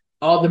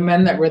 all the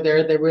men that were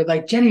there, they were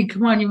like, Jenny,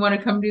 come on, you want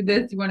to come do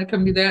this? You want to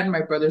come do that? And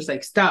my brother's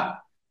like, stop,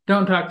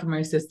 don't talk to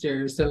my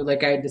sister. So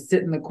like I had to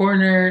sit in the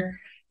corner.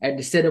 I had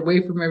to sit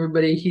away from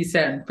everybody. He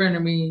sat in front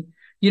of me.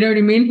 You know what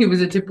I mean? He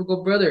was a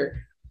typical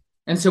brother.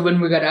 And so when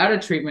we got out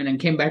of treatment and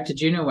came back to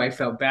Juneau, I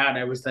felt bad.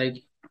 I was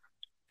like,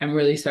 I'm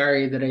really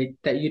sorry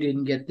that you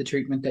didn't get the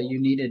treatment that you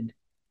needed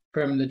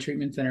from the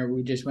treatment center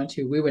we just went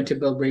to. We went to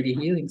Bill Brady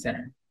Healing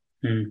Center.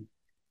 And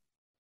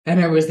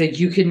I was like,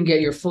 you couldn't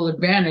get your full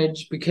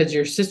advantage because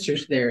your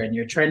sister's there and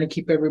you're trying to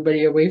keep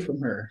everybody away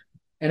from her.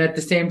 And at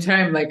the same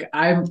time, like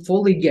I'm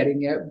fully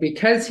getting it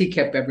because he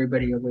kept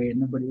everybody away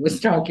and nobody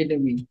was talking to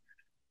me.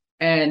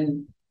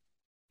 And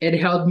it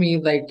held me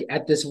like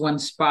at this one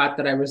spot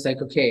that I was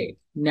like, okay,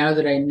 now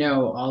that I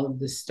know all of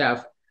this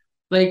stuff,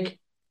 like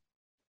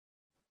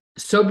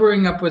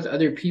sobering up with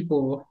other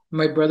people,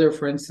 my brother,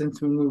 for instance,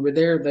 when we were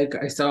there, like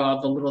I saw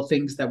all the little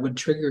things that would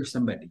trigger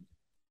somebody.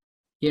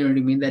 You know what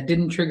I mean? That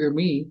didn't trigger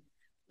me,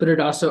 but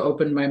it also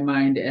opened my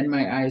mind and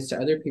my eyes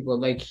to other people.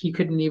 Like he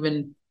couldn't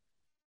even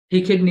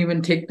take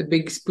the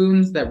big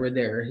spoons that were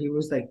there. He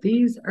was like,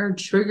 these are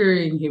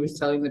triggering. He was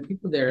telling the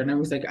people there. And I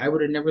was like, I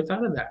would have never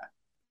thought of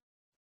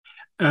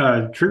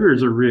that.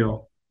 Triggers are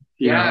real.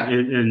 Yeah.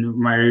 In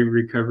my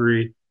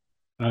recovery,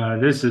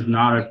 this is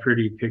not a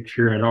pretty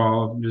picture at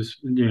all.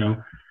 Just,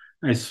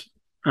 I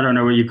don't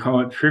know what you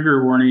call it,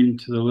 trigger warning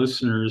to the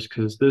listeners,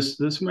 because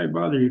this might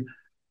bother you.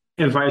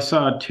 If I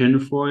saw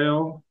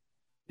tinfoil,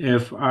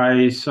 if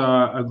I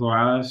saw a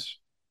glass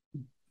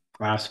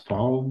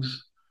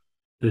bulbs,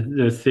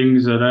 the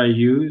things that I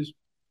used,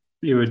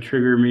 it would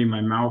trigger me. My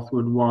mouth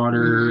would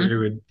water. It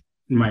would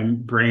my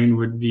brain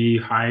would be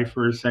high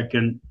for a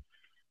second.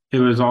 It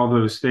was all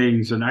those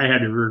things, and I had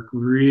to work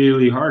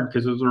really hard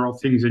because those are all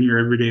things in your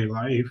everyday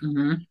life.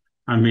 Mm-hmm.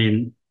 I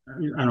mean,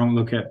 I don't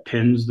look at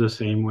pins the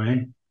same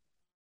way,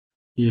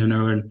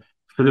 and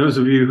for those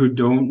of you who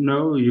don't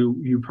know,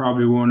 you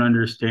probably won't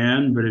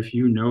understand, but if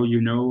you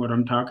know what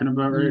I'm talking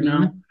about right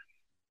Mm-hmm. now.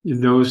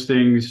 Those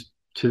things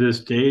to this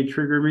day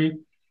trigger me.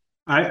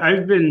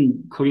 I've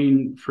been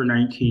clean for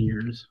 19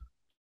 years.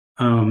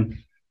 Um,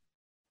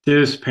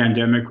 this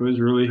pandemic was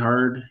really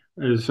hard.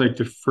 It was like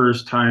the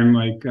first time,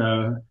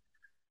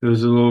 it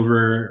was a little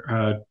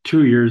over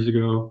 2 years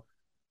ago,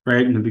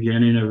 right in the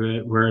beginning of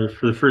it, where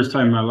for the first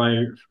time in my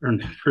life, or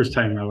first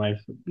time in my life,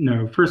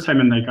 no, first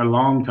time in like a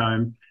long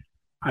time,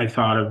 I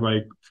thought of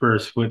like for a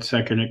split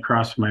second, it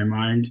crossed my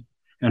mind.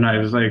 And I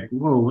was like,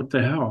 whoa, what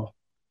the hell?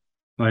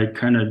 Like,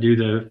 kind of do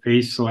the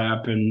face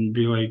slap and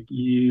be like,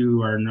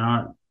 you are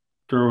not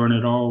throwing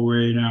it all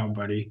away now,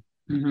 buddy.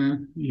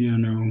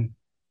 Mm-hmm.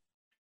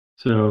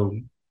 So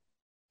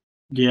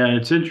yeah,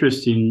 it's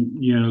interesting,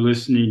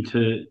 listening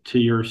to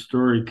your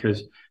story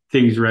because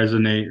things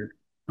resonate.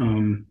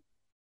 Um,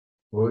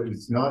 Well,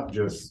 it's not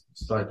just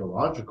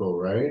psychological,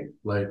 right?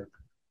 Like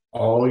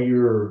all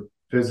your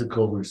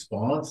physical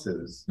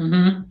responses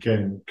Mm-hmm.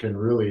 can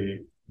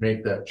really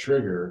make that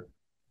trigger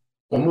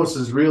almost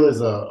as real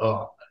as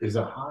a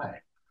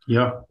high.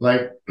 yeah,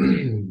 Like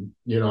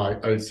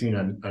I'd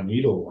seen a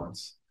needle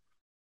once,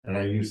 and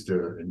I used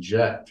to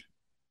inject,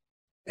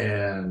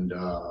 and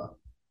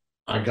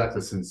I got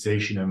the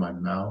sensation in my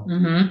mouth.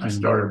 Mm-hmm. I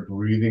started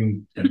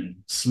breathing and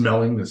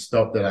smelling the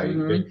stuff that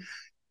Mm-hmm.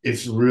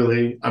 it's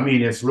really, I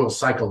mean, it's real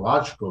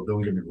psychological,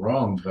 don't get me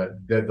wrong, but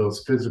that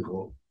those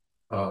physical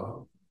uh,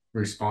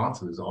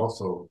 responses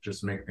also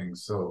just make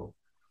things so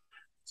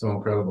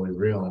incredibly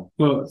real.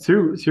 well,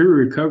 through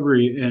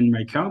recovery and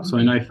my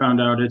counseling, I found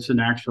out it's an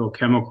actual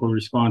chemical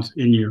response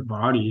in your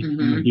body.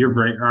 Mm-hmm. Your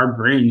brain, our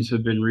brains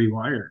have been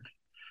rewired.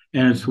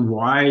 And it's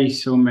why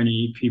so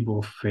many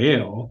people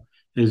fail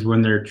is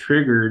when they're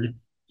triggered,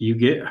 you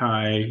get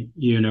high,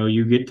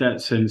 you get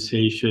that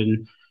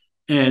sensation.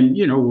 And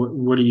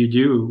what do you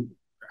do?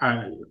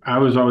 I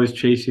was always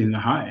chasing the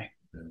high.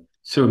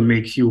 So it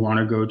makes you want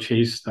to go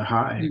chase the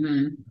high.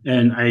 Mm-hmm.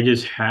 And I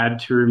just had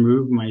to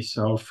remove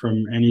myself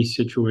from any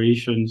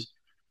situations.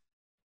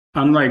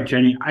 Unlike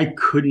Jenny, I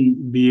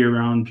couldn't be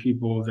around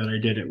people that I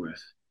did it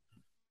with.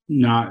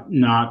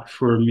 Not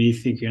for me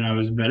thinking I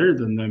was better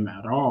than them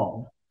at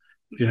all,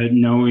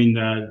 knowing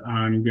that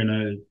I'm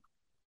gonna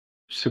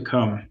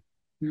succumb,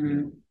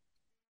 Mm-hmm.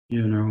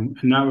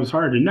 and that was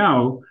hard. And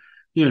now,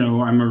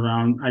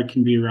 I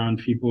can be around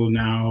people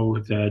now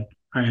that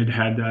I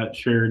had that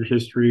shared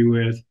history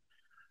with,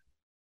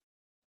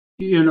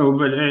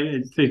 but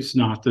it's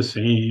not the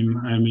same.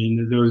 I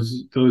mean,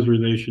 those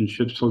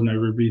relationships will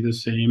never be the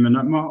same, and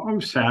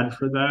I'm sad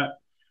for that.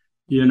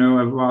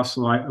 I've lost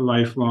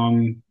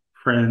lifelong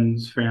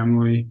friends,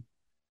 family,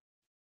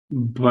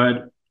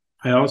 but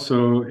I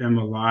also am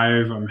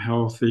alive. I'm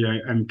healthy.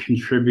 I'm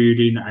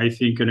contributing, I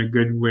think, in a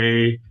good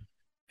way.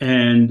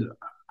 And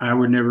I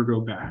would never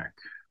go back,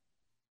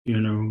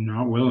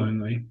 not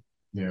willingly.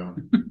 Yeah.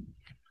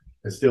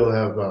 I still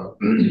have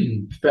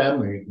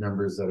family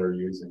members that are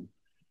using,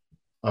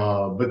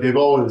 but they've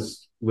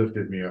always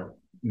lifted me up,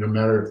 no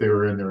matter if they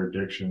were in their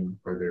addiction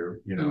or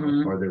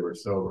Mm-hmm. or they were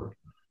sober.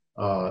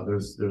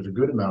 There's a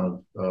good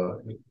amount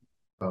of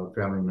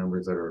family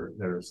members that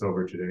are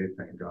sober today,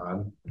 thank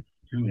God.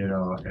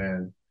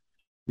 And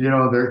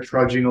they're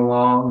trudging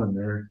along and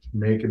they're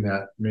making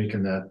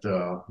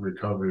that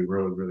recovery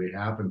road really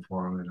happen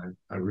for them, and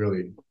I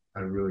really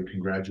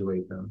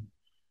congratulate them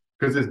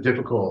because it's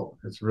difficult,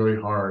 it's really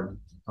hard,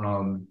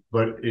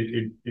 but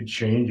it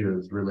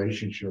changes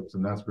relationships,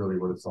 and that's really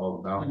what it's all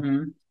about.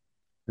 Mm-hmm.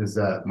 Is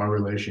that my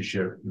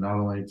relationship not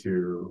only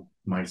to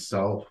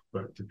myself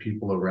but to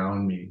people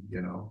around me,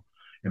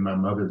 and my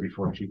mother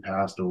before she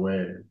passed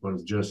away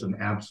was just an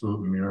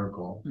absolute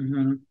miracle.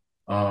 Mm-hmm.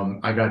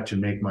 I got to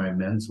make my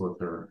amends with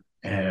her,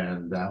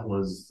 and that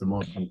was the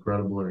most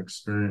incredible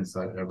experience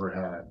I ever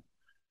had.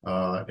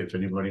 If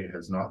anybody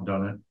has not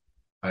done it,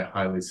 I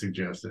highly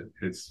suggest it.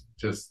 It's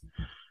just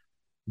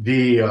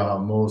the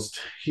most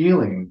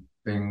healing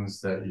things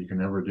that you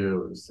can ever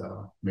do is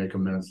make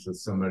amends to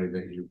somebody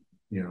that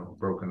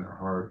broken their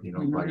heart,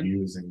 Mm-hmm. by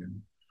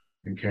using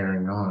and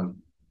carrying on.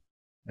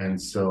 And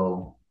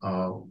so,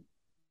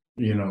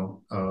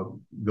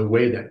 the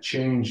way that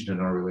changed in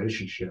our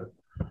relationship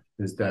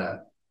is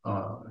that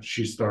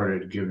she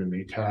started giving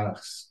me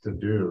tasks to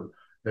do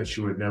that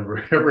she would never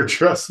ever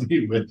trust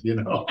me with.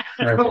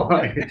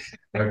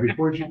 Like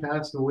before she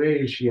passed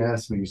away, she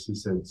asked me, she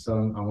said,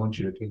 "Son, I want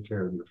you to take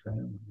care of your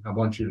family. I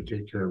want you to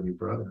take care of your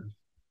brothers."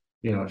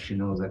 She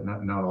knows that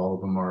not all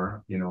of them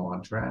are,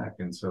 on track.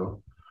 And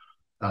so,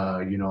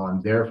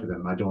 I'm there for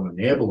them. I don't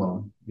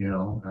enable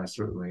them, I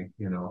certainly,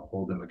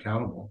 hold them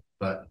accountable.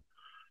 But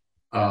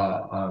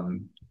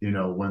when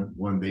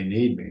they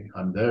need me,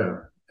 I'm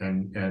there.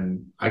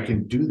 And I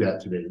can do that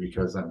today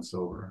because I'm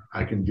sober.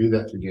 I can do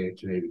that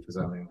today because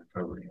I'm in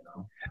recovery.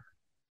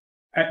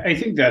 I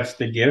think that's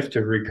the gift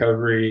of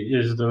recovery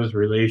is those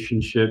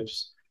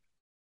relationships.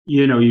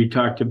 You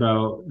talked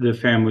about the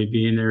family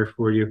being there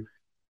for you.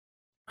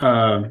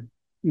 Um,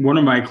 One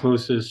of my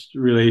closest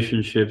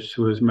relationships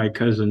was my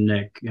cousin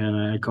Nick,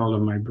 and I called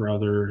him my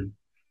brother. And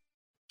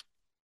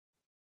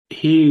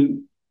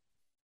he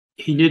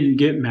he didn't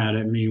get mad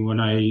at me when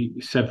I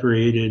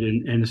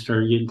separated and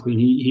started getting clean.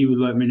 He would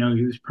let me know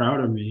he was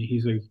proud of me.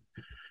 He's like,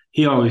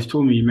 he always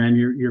told me, man,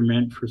 you're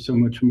meant for so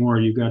much more.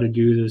 You got to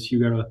do this.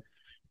 You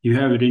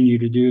have it in you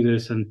to do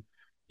this. And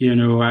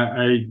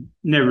I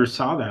never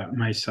saw that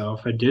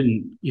myself. I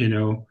didn't,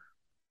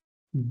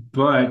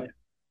 but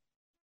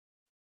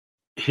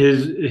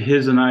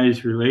his and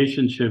I's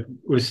relationship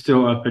was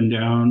still up and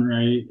down,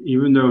 right?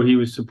 Even though he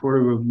was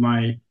supportive of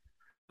my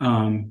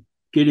um,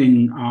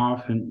 getting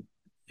off and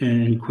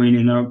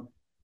cleaning up,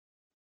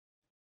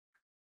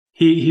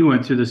 he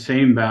went through the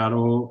same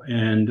battle,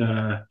 and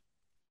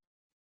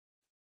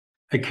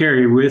I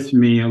carry with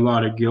me a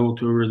lot of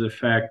guilt over the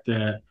fact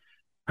that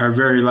our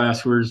very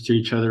last words to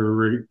each other were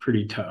really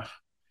pretty tough.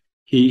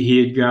 He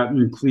had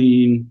gotten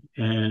clean,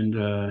 and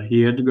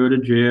he had to go to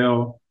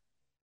jail.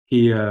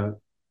 He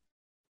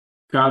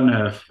got in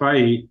a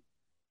fight.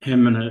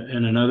 Him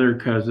and another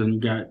cousin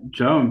got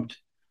jumped,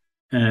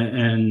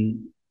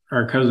 and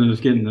our cousin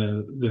was getting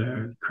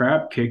the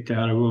crap kicked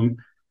out of him.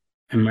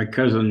 And my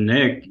cousin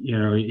Nick,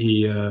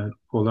 he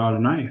pulled out a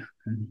knife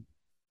and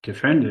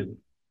defended.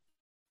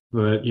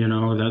 But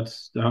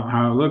that's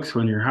how it looks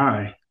when you're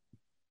high.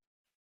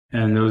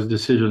 And those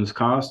decisions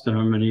cost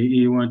him, and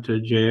he went to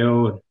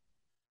jail.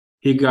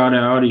 He got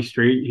out.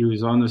 He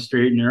was on the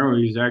straight and narrow.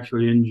 He was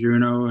actually in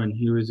Juneau, and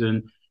he was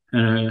in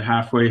a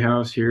halfway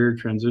house here,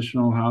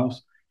 transitional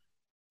house,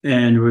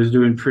 and was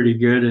doing pretty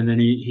good. And then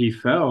he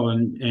fell,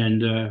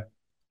 and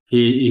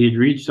he'd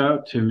reached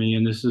out to me,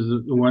 and this is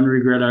the one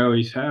regret I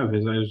always have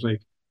is I was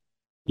like,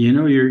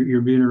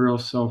 you're being a real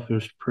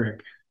selfish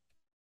prick.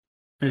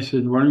 I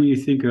said, why don't you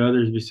think of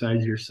others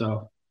besides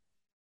yourself?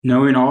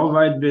 Knowing all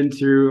I'd been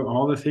through,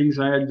 all the things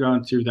I had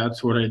gone through,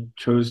 that's what I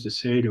chose to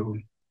say to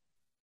him.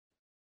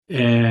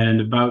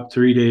 And about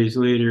 3 days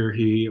later,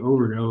 he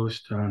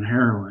overdosed on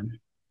heroin.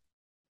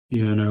 He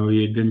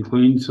had been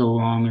clean so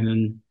long, and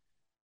then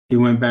he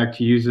went back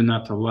to using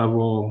at the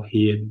level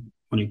he had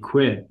when he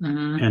quit,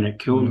 and it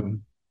killed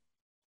him.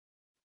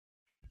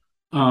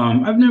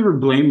 I've never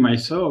blamed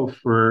myself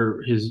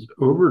for his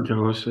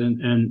overdose,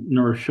 and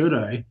nor should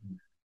I.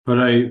 But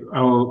I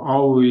will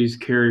always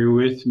carry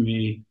with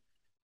me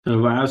the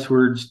last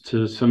words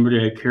to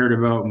somebody I cared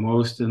about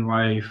most in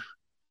life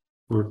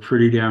were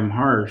pretty damn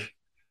harsh.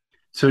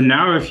 So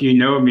now, if you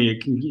know me,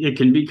 it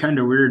can be kind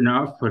of weird and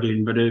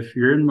off-putting. But if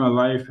you're in my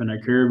life and I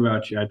care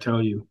about you, I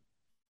tell you,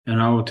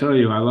 and I will tell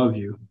you I love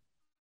you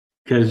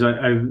because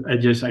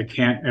I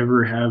can't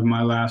ever have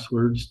my last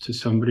words to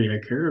somebody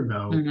I care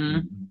about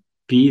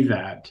be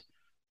that.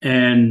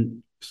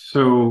 And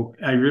so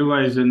I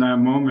realized in that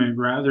moment,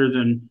 rather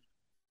than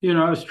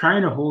I was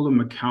trying to hold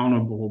them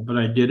accountable, but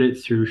I did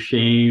it through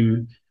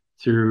shame,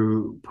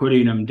 through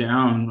putting them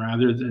down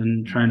rather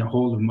than trying to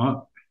hold them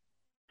up.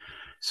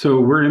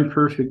 So we're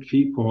imperfect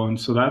people. And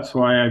so that's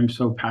why I'm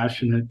so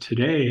passionate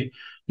today,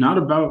 not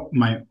about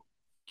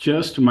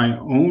just my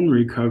own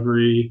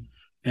recovery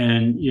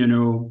and,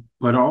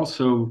 but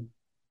also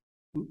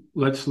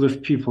let's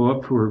lift people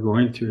up who are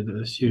going through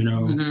this,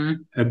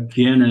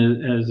 Again,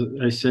 as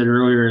I said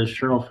earlier, as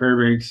Cheryl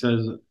Fairbanks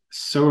says,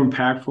 so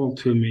impactful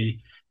to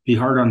me, be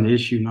hard on the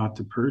issue, not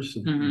the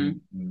person.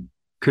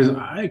 Because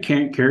I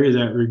can't carry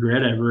that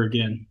regret ever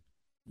again,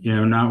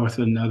 not with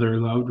another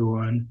loved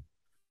one.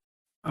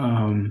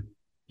 And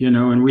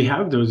we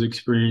have those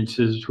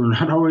experiences. We're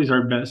not always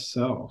our best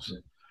selves.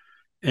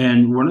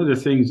 And one of the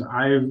things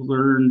I've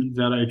learned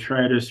that I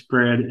try to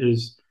spread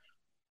is,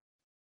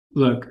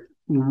 look,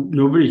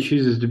 nobody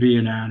chooses to be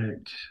an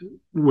addict.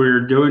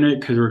 We're doing it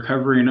because we're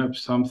covering up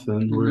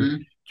something. We're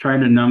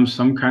trying to numb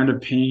some kind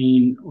of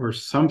pain or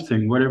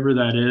something, whatever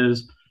that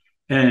is.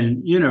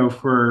 And,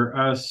 for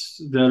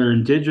us that are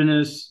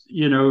indigenous,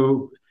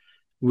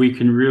 we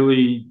can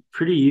really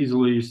pretty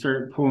easily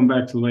start pulling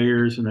back the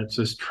layers, and it's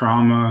this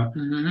trauma,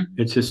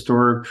 it's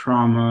historic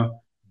trauma.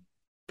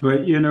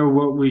 But,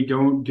 what we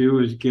don't do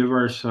is give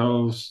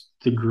ourselves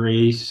the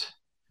grace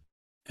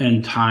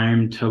and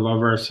time to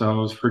love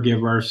ourselves,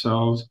 forgive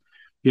ourselves.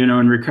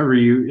 In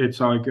recovery,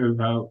 it's like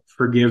about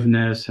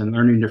forgiveness and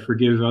learning to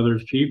forgive other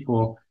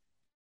people.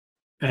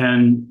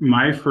 And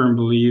my firm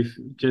belief,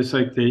 just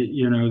like they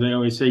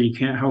always say, you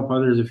can't help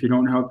others if you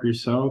don't help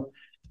yourself.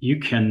 You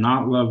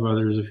cannot love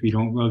others if you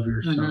don't love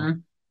yourself.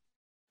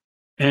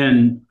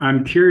 And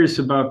I'm curious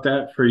about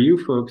that for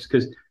you folks,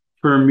 because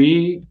for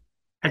me,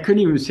 I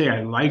couldn't even say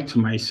I liked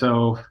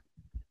myself.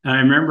 And I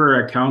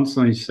remember a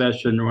counseling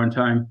session one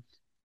time,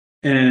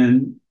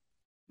 and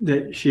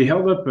that she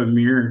held up a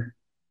mirror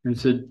and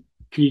said,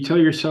 "Can you tell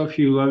yourself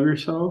you love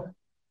yourself?"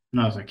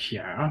 And I was like,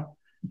 "Yeah,"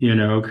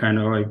 kind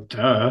of like,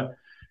 duh.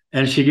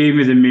 And she gave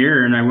me the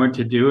mirror, and I went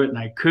to do it, and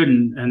I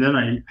couldn't. And then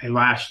I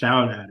lashed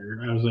out at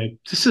her. I was like,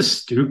 "This is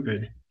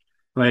stupid."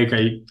 Like,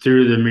 I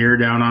threw the mirror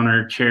down on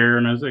her chair,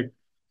 and I was like,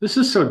 this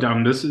is so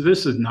dumb. This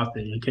is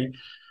nothing. Okay.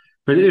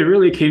 But it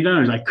really came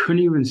down to I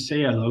couldn't even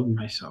say I loved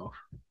myself.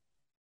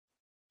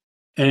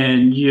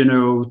 And,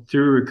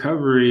 through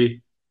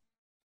recovery,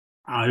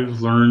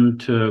 I've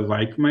learned to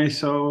like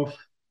myself,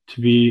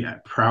 to be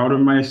proud of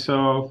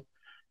myself,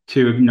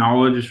 to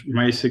acknowledge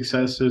my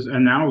successes,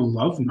 and now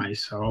love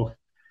myself.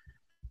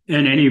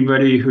 And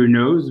anybody who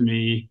knows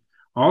me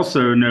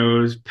also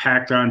knows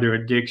packed onto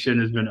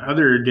addiction has been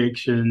other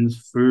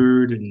addictions,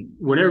 food, and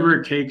whatever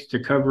it takes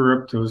to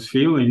cover up those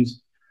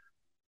feelings.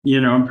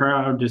 I'm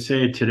proud to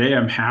say today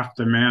I'm half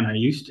the man I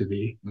used to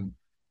be. Mm.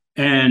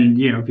 And,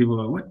 people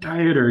go, what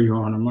diet are you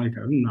on? I'm like,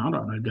 I'm not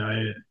on a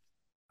diet.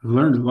 I've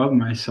learned to love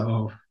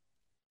myself.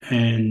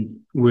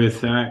 And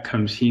with that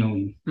comes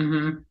healing.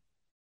 Mm-hmm.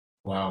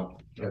 Wow.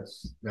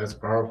 That's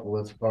powerful.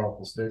 That's a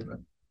powerful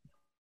statement.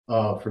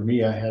 For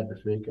me, I had to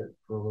fake it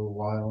for a little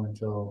while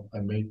until I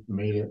made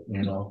it, I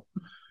didn't know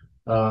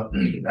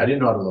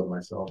how to love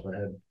myself.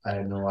 I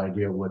had no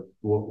idea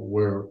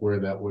where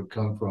that would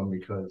come from,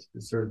 because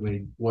it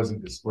certainly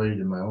wasn't displayed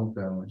in my own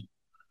family.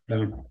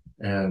 Yeah.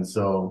 And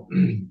so,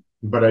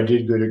 but I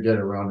did good to get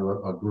around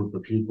a group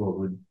of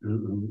people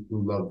who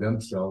love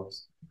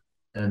themselves,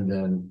 and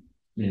then,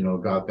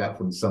 got that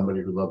from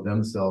somebody who loved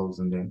themselves,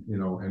 and then,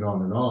 and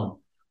on and on.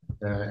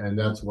 And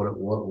that's what it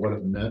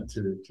meant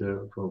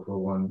for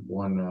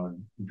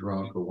one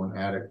drunk or one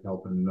addict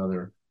helping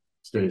another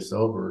stay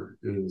sober,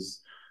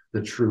 is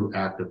the true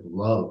act of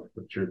love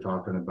that you're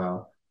talking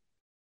about,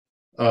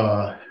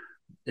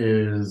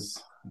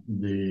 is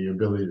the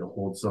ability to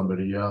hold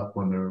somebody up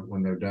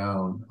when they're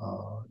down,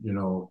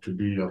 to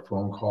be a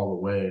phone call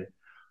away,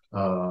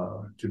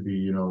 to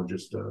be,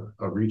 just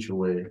a reach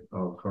away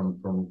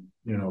from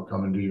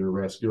coming to your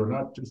rescue, or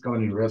not just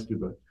coming to your rescue,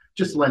 but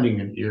just lending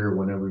an ear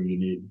whenever you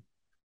need.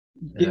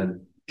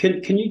 And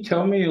can you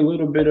tell me a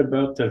little bit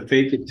about the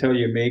fake it till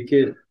you make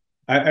it?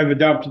 I've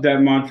adopted that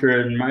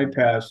mantra in my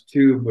past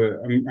too, but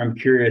I'm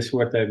curious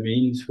what that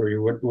means for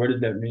you. What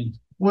did that mean?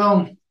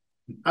 Well,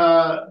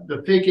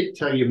 the fake it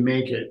till you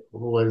make it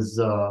was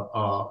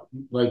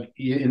like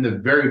in the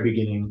very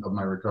beginning of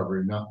my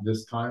recovery, not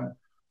this time,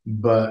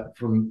 but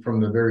from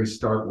the very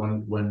start,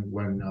 when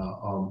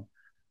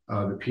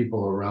the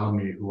people around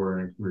me who were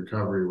in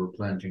recovery were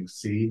planting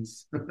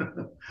seeds.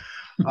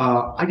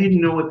 I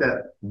didn't know what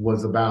that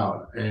was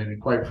about.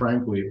 And quite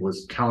frankly, it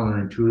was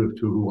counterintuitive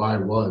to who I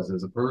was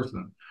as a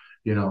person.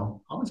 I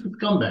was a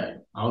scumbag.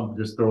 I'll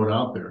just throw it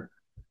out there.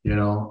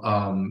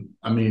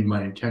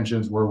 My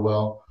intentions were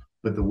well,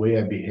 but the way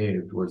I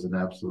behaved was an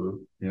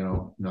absolute,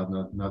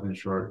 nothing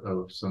short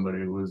of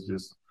somebody who was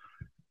just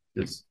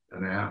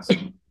an ass.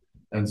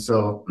 And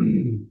so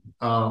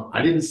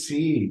I didn't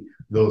see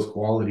those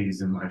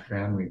qualities in my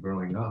family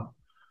growing up.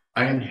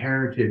 I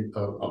inherited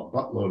a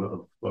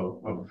buttload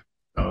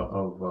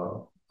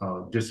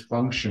of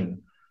dysfunction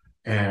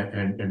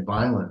and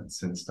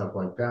violence and stuff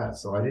like that.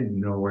 So I didn't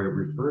know where to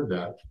refer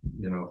that,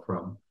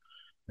 from.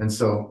 And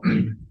so,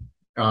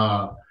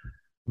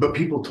 but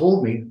people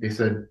told me, they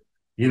said,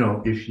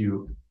 if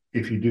you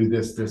do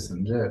this, this,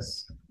 and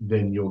this,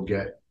 then you'll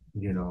get,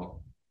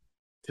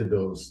 to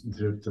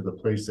the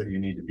place that you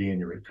need to be in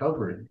your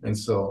recovery. And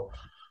so,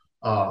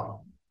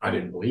 I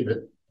didn't believe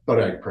it,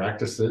 but I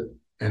practiced it,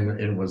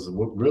 and it was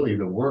really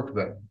the work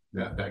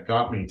that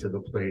got me to the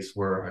place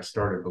where I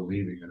started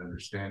believing and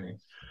understanding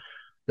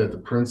that the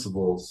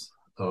principles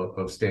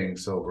of staying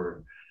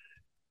sober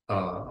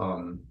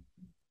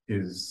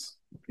is,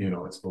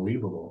 it's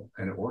believable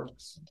and it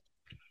works.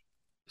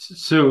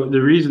 So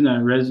the reason that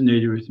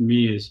resonated with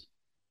me is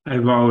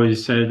I've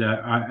always said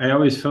that I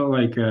always felt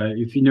like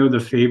if you know the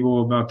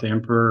fable about the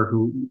emperor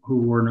who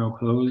wore no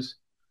clothes,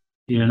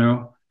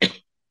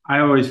 I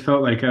always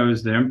felt like I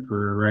was the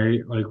emperor, right?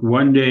 Like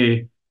one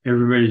day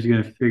everybody's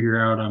going to figure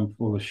out I'm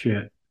full of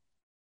shit.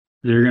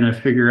 They're going to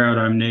figure out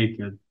I'm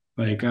naked.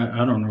 Like,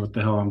 I don't know what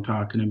the hell I'm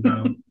talking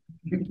about.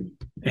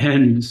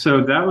 And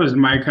so that was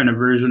my kind of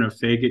version of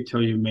fake it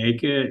till you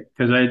make it.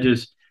 Cause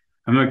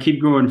I'm going to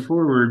keep going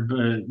forward,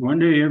 but one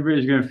day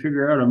everybody's going to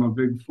figure out I'm a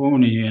big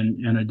phony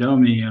and a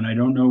dummy and I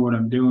don't know what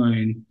I'm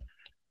doing,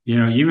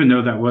 even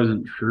though that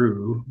wasn't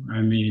true.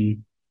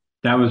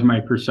 That was my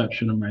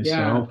perception of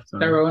myself. Yeah,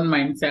 their own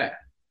mindset.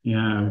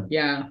 Yeah.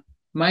 Yeah.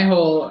 My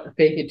whole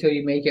fake it till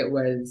you make it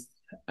was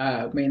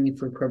mainly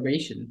for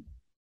probation.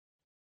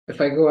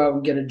 If I go out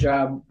and get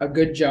a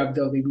good job,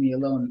 they'll leave me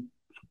alone.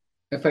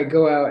 If I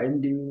go out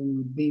and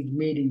do these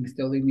meetings,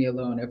 they'll leave me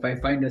alone. If I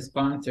find a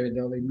sponsor,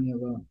 they'll leave me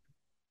alone.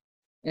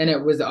 And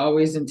it was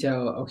always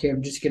until, okay,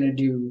 I'm just going to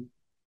do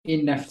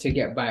enough to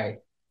get by.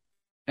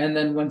 And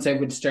then once I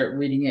would start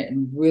reading it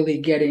and really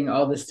getting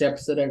all the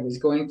steps that I was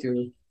going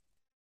through,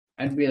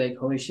 I'd be like,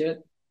 holy shit,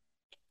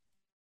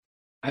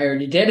 I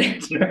already did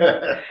it.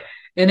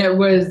 And it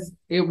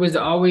was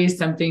always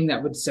something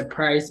that would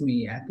surprise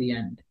me at the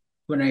end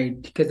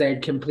because I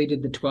had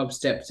completed the 12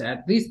 steps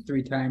at least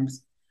 3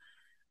 times.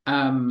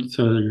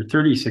 So there are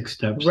 36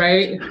 steps.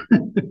 Right.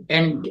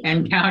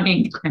 and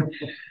counting.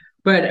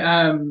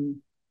 But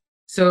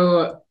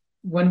so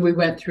when we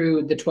went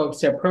through the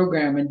 12-step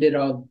program and did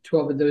all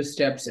 12 of those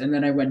steps, and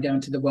then I went down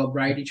to the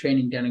Wellbriety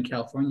training down in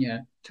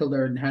California to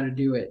learn how to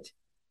do it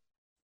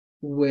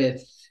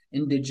with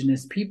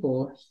Indigenous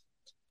people,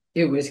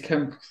 it was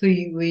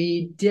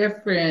completely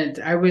different.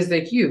 I was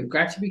like, you've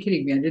got to be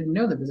kidding me. I didn't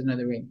know there was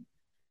another way.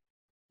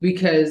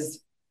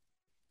 Because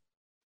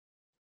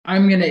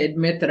I'm going to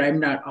admit that I'm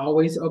not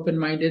always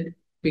open-minded,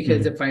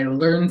 because if I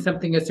learn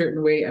something a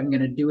certain way, I'm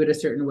going to do it a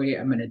certain way.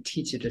 I'm going to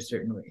teach it a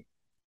certain way.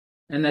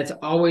 And that's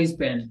always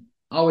been,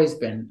 I'm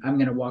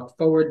going to walk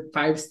forward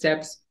 5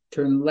 steps,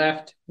 turn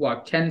left,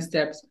 walk 10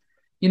 steps.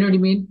 You know what I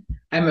mean?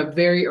 I'm a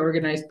very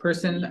organized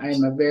person.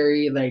 I'm a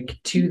very like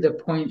to the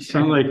point.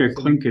 Sound like a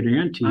Tlingit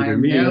auntie to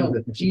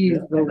me. Geez,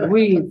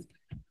 Louise.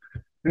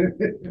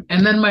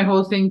 And then my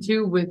whole thing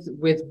too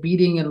with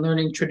beading and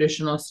learning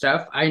traditional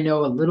stuff, I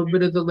know a little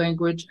bit of the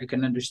language. I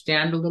can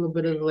understand a little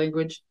bit of the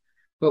language,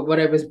 but what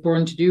I was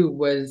born to do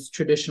was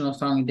traditional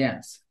song and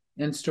dance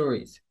and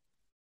stories.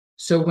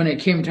 So when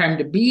it came time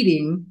to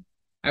beading,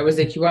 I was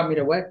like, you want me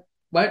to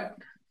what?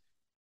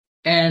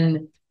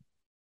 And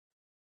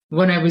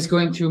when I was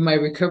going through my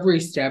recovery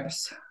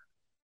steps,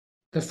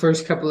 the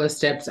first couple of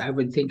steps I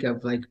would think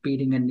of like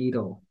beading a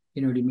needle.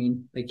 You know what I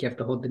mean? Like you have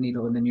to hold the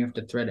needle and then you have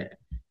to thread it.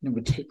 And it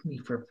would take me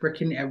for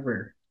freaking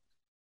ever.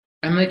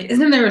 I'm like,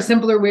 isn't there a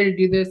simpler way to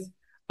do this?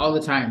 All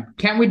the time.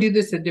 Can't we do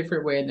this a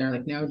different way? And they're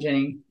like, no,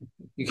 Jenny,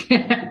 you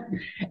can't.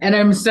 And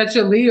I'm such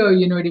a Leo,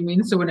 you know what I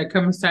mean? So when it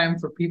comes time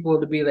for people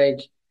to be like,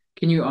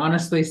 can you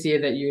honestly say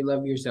that you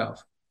love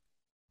yourself?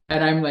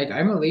 And I'm like,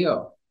 I'm a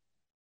Leo.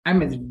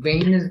 I'm as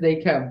vain as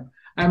they come.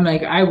 I'm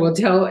like, I will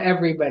tell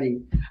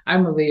everybody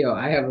I'm a Leo.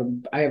 I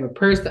have a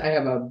purse, I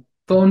have a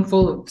phone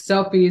full of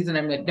selfies, and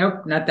I'm like,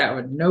 nope, not that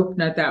one. Nope,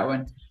 not that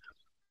one.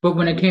 But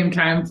when it came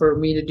time for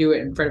me to do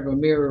it in front of a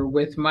mirror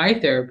with my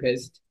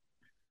therapist,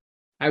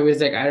 I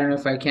was like, I don't know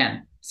if I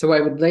can. So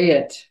I would lay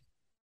it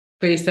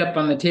face up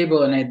on the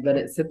table and I'd let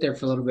it sit there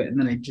for a little bit, and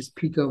then I'd just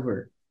peek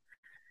over.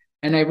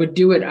 And I would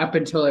do it up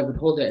until I would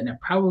hold it. And it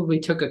probably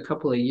took a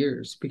couple of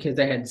years because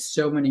I had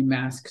so many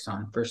masks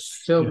on for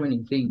so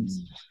many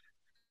things.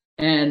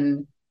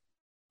 And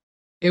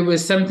it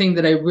was something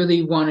that I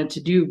really wanted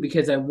to do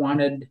because I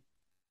wanted,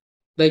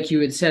 like you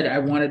had said, I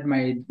wanted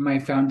my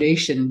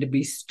foundation to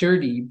be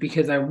sturdy,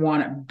 because I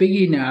want it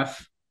big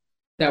enough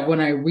that when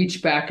I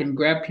reach back and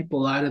grab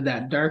people out of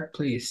that dark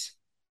place,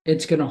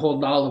 it's going to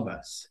hold all of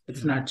us.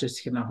 It's not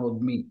just going to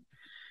hold me.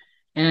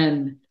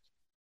 And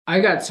I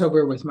got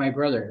sober with my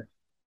brother.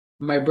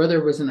 My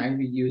brother was an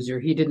IV user.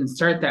 He didn't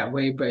start that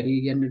way, but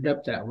he ended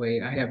up that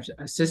way. I have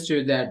a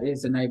sister that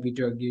is an IV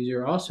drug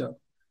user also.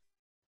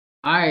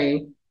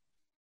 I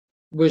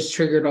was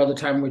triggered all the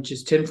time, which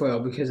is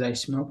tinfoil, because I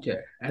smoked it.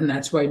 And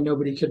that's why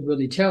nobody could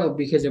really tell,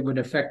 because it would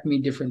affect me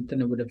different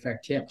than it would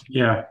affect him.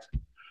 Yeah.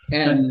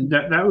 And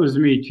that was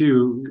me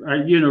too.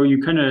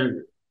 You kind of,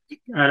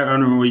 I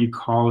don't know what you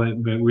call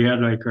it, but we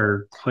had like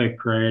our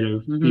clique, right,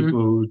 of people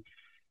who,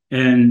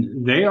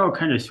 and they all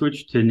kind of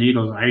switched to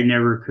needles. I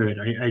never could.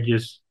 I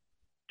just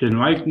didn't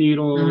like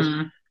needles.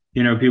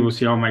 People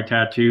see all my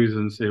tattoos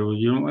and say, well,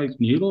 you don't like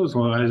needles?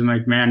 Well, I was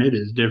like, man, it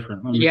is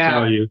different. Let me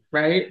tell you.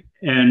 Right.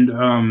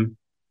 And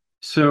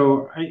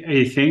so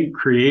I think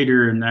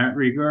creator in that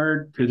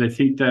regard, because I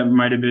think that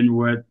might have been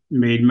what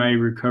made my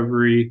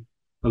recovery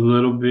a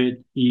little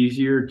bit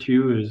easier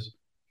too, is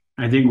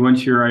I think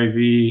once you're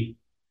IV,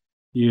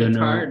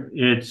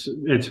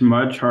 it's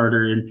much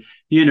harder. And,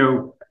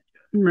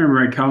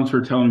 remember my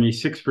counselor telling me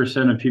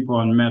 6% of people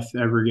on meth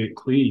ever get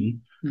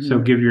clean. So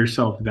give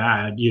yourself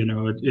that,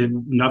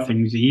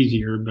 nothing's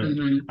easier, but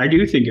I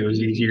do think it was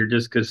easier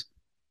just because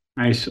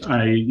I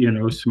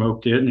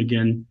smoked it. And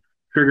again,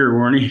 trigger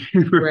warning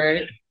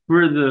right.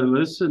 for the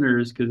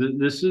listeners, because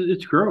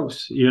it's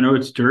gross.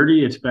 It's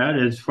dirty. It's bad.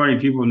 It's funny.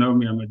 People know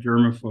me. I'm a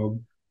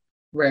germaphobe.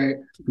 Right.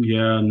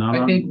 Yeah.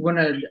 I think one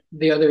of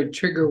the other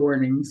trigger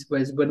warnings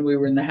was when we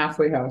were in the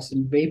halfway house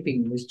and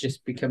vaping was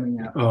just becoming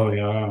out. Oh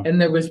yeah. And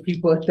there was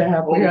people at the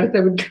halfway house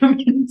that would come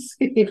in and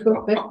say,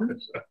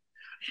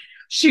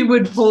 she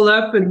would pull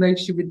up and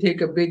she would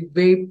take a big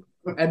vape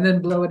and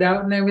then blow it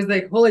out. And I was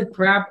like, holy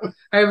crap.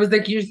 I was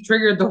like, you just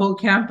triggered the whole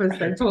campus.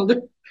 I told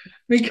her,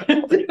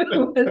 because it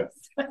was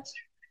such.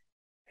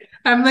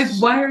 I'm like,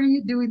 why are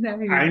you doing that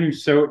here? I'm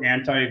so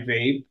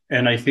anti-vape,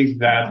 and I think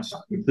that's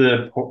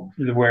the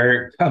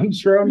where it comes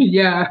from.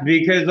 Yeah.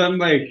 Because I'm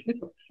like,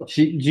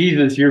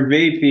 Jesus, you're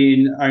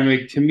vaping. I'm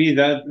like, to me,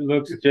 that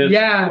looks just...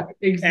 Yeah,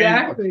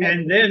 exactly.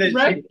 And then it's,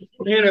 right.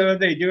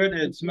 They do it,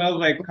 and it smells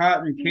like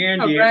cotton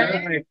candy. Right. And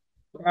I'm like,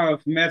 oh,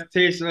 if meth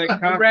tastes like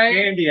cotton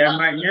candy, I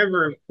might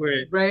never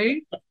quit.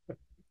 Right?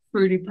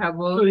 Fruity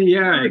Pebbles.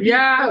 Yeah.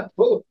 Yeah.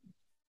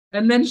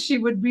 And then she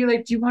would be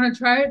like, do you want to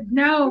try it?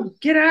 No,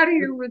 get out of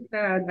here with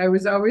that. I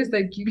was always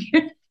like, you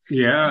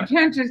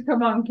can't just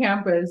come on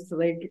campus.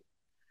 Like,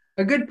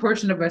 a good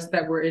portion of us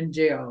that were in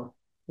jail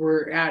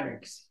were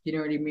addicts. You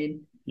know what I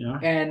mean? Yeah.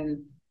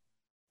 And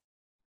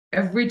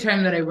every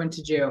time that I went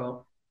to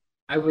jail,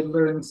 I would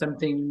learn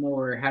something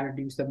more, how to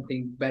do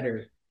something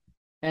better.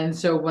 And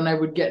so when I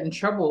would get in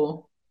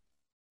trouble,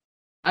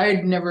 I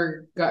had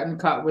never gotten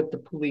caught with the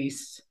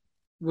police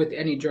with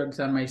any drugs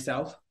on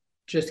myself,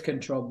 just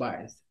controlled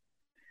buys.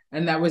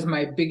 And that was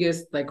my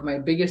biggest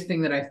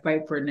thing that I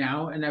fight for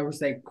now. And I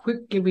was like,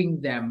 quit giving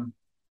them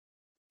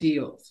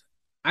deals.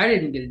 I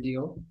didn't get a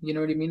deal. You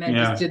know what I mean? I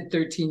just did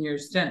 13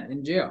 years stint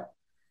in jail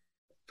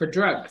for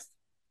drugs.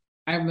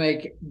 I'm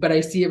like, but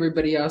I see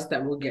everybody else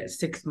that will get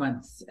 6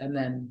 months and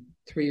then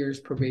 3 years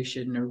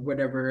probation or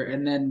whatever.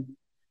 And then,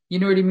 you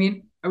know what I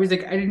mean? I was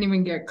like, I didn't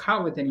even get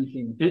caught with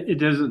anything. It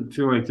doesn't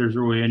feel like there's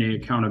really any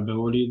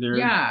accountability there.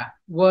 Yeah.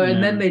 Well,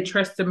 and then they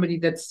trust somebody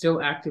that's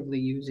still actively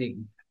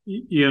using.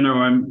 You know,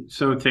 I'm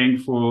so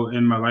thankful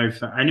in my life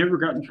that I never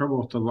got in trouble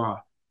with the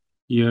law.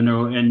 You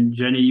know, and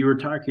Jenny, you were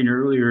talking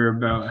earlier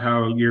about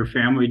how your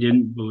family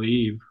didn't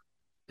believe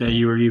that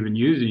you were even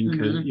using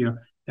because, you know,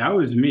 that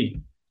was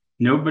me.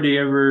 Nobody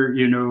ever,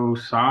 you know,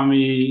 saw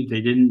me. They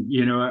didn't,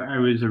 you know, I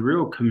was a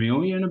real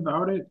chameleon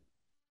about it.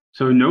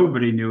 So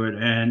nobody knew it.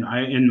 And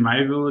in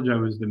my village, I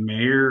was the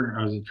mayor,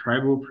 I was a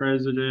tribal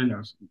president, I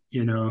was,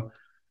 you know,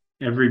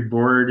 every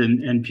board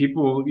and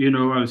people, you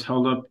know, I was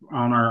held up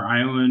on our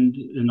island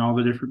in all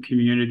the different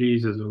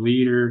communities as a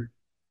leader.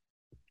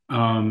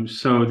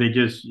 So they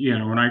just, you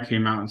know, when I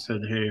came out and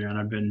said, hey,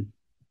 man,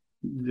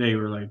 they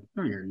were like,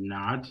 no, you're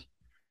not,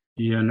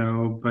 you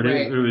know, but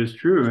it was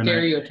true.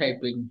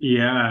 Stereotyping.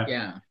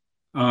 Yeah.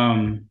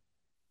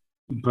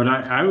 But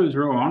I was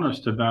real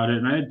honest about it,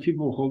 and I had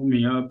people hold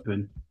me up.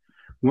 And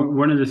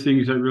one of the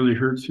things that really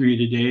hurts me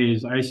today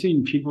is I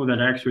seen people that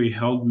actually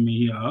held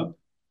me up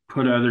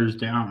put others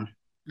down,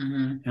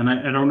 and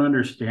I don't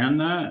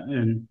understand that,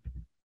 and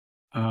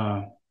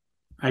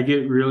I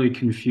get really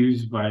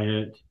confused by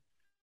it.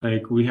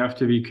 Like we have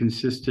to be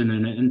consistent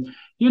in it, and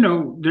you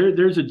know,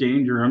 there's a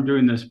danger. I'm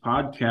doing this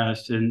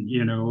podcast, and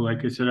you know,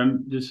 like I said,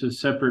 this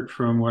is separate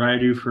from what I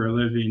do for a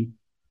living.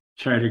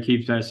 Try to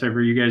keep that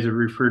separate. You guys have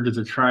referred to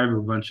the tribe a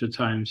bunch of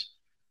times.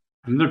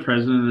 I'm the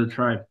president of the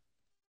tribe.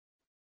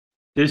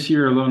 This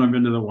year alone, I've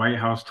been to the White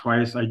House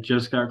twice. I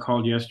just got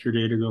called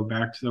yesterday to go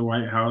back to the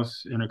White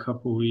House in a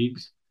couple of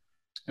weeks.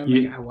 I'm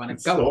like, I want to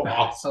go. So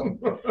awesome.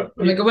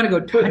 I'm like, I want to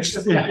go touch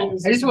stuff.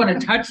 I just want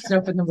to touch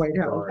stuff in the White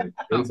House.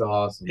 It's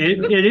awesome.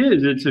 It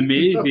is. It's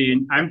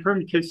amazing. I'm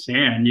from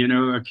Kisan, you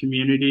know, a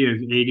community of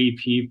 80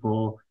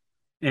 people.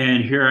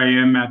 And here I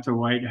am at the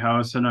White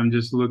House, and I'm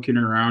just looking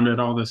around at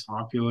all this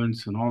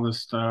opulence and all this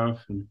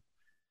stuff.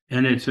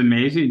 And it's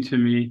amazing to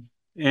me.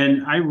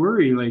 And I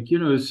worry, like, you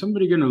know, is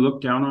somebody going to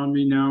look down on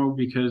me now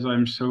because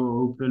I'm so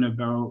open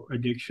about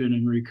addiction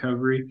and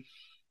recovery?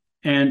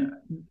 And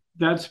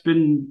that's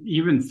been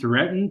even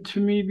threatened to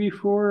me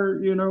before,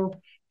 you know,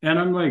 and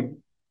I'm like,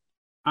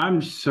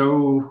 I'm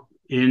so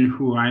in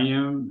who I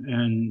am,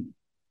 and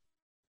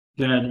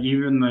that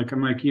even like,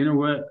 I'm like, you know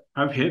what,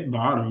 I've hit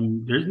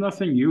bottom. There's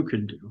nothing you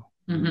can do.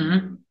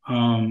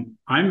 I'm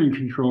in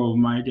control of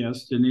my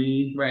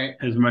destiny, right,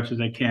 as much as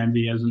I can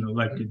be as an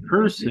elected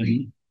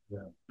person.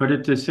 But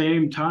at the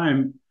same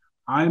time,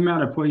 I'm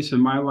at a place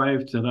in my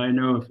life that I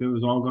know if it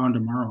was all gone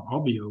tomorrow,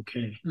 I'll be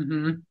okay.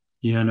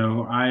 You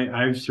know,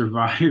 I've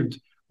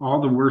survived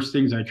all the worst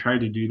things I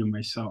tried to do to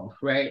myself.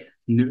 Right.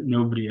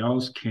 Nobody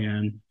else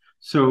can.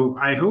 So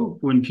I hope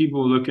when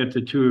people look at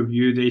the two of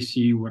you, they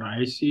see what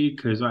I see,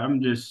 because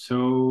I'm just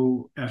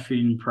so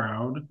effing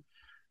proud.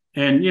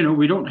 And, you know,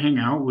 we don't hang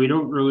out. We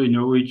don't really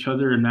know each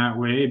other in that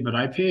way, but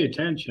I pay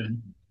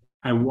attention.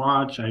 I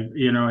watch,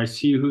 I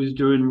see who's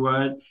doing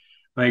what.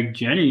 Like,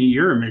 Jenny,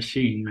 you're a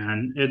machine,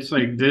 man. It's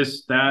like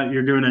this, that,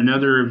 you're doing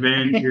another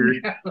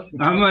event.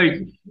 I'm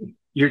like,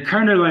 you're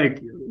kind of like,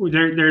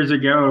 there's a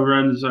gal who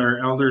runs our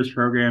elders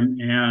program,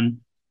 and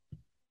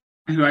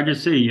I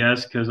just say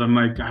yes because I'm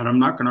like, God, I'm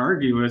not going to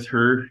argue with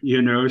her.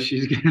 You know,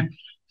 she's going to,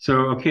 so,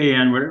 okay,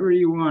 Ann, whatever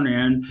you want,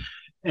 Ann.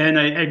 And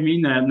I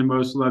mean that in the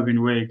most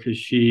loving way, because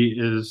she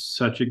is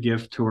such a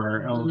gift to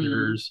our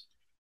elders.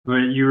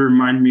 But you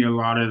remind me a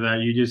lot of that.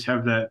 You just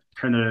have that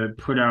kind of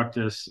put out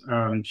this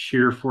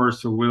sheer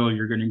force of will.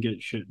 You're going to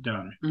get shit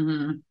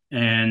done.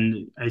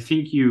 And I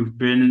think you've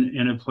been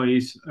in a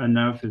place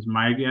enough, is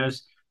my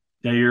guess,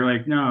 that you're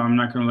like, no, I'm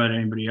not going to let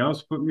anybody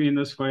else put me in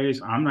this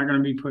place. I'm not going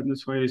to be put in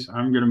this place.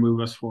 I'm going to move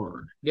us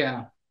forward.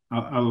 Yeah.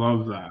 I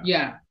love that.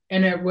 Yeah.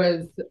 And it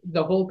was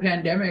the whole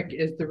pandemic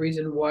is the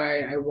reason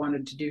why I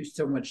wanted to do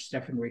so much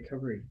stuff in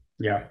recovery.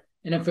 Yeah.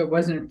 And if it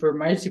wasn't for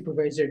my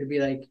supervisor to be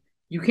like,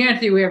 you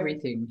can't do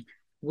everything,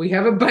 we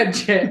have a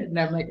budget. And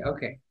I'm like,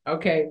 okay.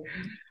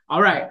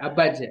 All right, a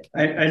budget.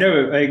 I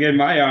know, like in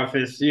my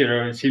office, you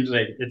know, it seems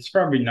like it's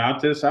probably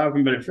not this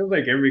often, but it feels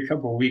like every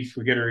couple of weeks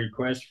we get a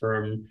request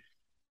from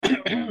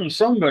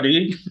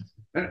somebody,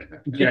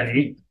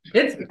 Jenny.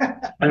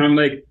 And I'm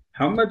like,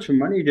 how much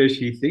money does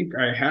she think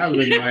I have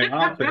in my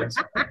office?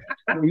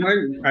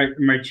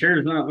 My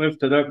chair's not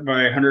lifted up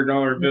by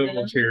 $100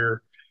 bills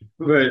here.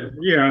 But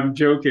yeah, I'm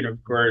joking,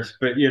 of course.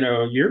 But you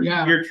know,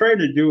 you're trying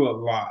to do a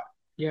lot.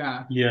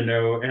 Yeah. You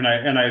know, and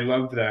I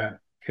love that,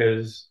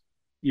 because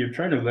you're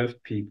trying to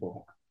lift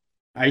people.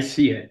 I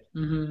see it.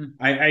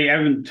 I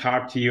haven't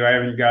talked to you. I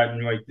haven't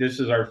gotten, like, this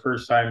is our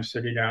first time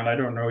sitting down. I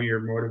don't know your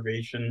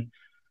motivation.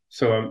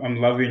 So I'm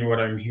loving what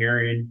I'm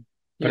hearing.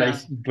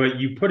 but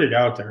you put it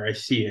out there. I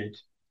see it.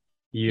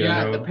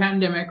 The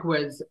pandemic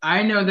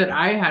I know that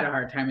I had a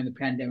hard time in the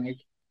pandemic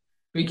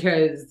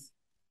because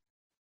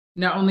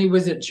not only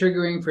was it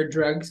triggering for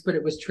drugs, but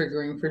it was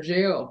triggering for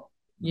jail.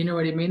 You know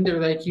what I mean? They're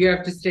like, you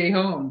have to stay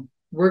home,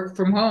 work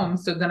from home.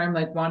 So then I'm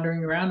like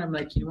wandering around. I'm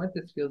like, you know what?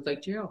 This feels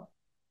like jail.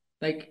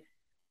 Like,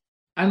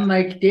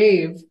 unlike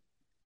Dave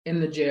in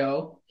the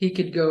jail, he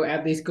could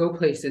at least go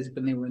places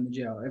when they were in the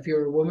jail. If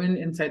you're a woman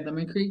inside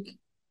Lemon Creek,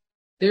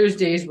 there's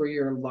days where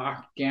you're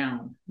locked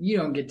down. You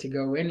don't get to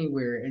go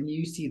anywhere, and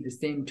you see the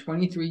same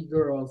 23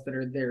 girls that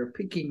are there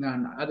picking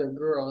on other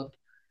girls.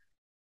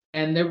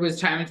 And there was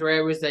times where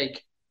I was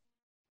like,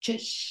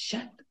 just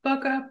shut the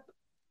fuck up.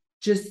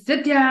 Just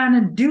sit down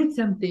and do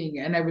something.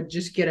 And I would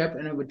just get up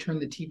and I would turn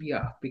the TV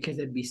off because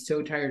I'd be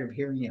so tired of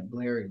hearing it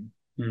blaring.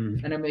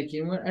 And I'm like,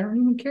 you know what? I don't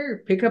even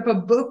care. Pick up a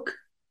book.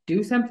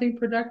 Do something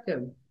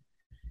productive.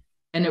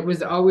 And it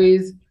was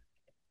always,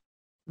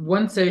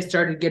 once I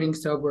started getting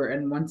sober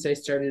and once I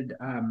started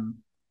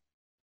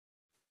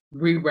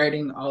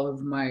rewriting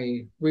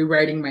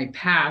my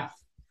path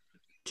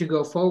to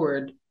go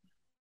forward,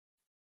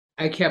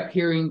 I kept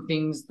hearing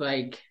things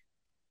like,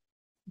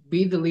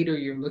 be the leader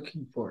you're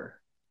looking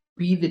for.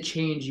 Be the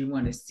change you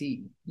want to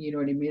see. You know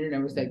what I mean? And I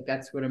was like,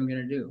 that's what I'm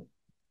going to do.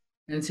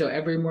 And so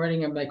every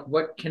morning I'm like,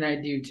 what can I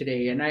do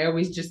today? And I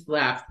always just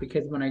laugh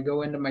because when I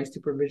go into my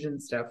supervision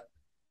stuff,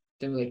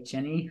 they're like,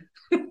 Jenny,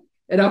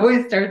 it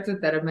always starts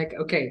with that. I'm like,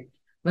 okay,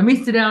 let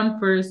me sit down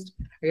first.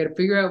 I got to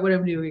figure out what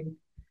I'm doing.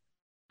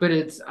 But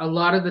it's a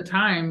lot of the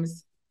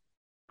times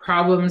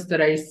problems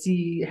that I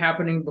see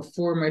happening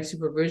before my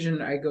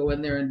supervision, I go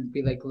in there and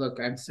be like, look,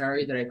 I'm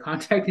sorry that I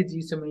contacted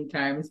you so many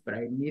times, but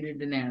I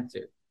needed an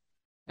answer.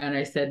 And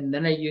I said, and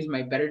then I use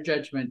my better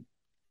judgment.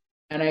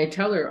 And I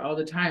tell her all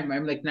the time,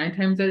 I'm like 9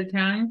 times out of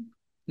 10,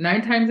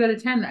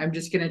 I'm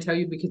just going to tell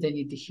you because I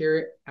need to hear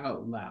it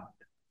out loud.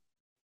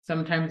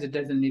 Sometimes it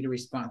doesn't need a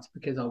response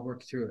because I'll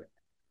work through it.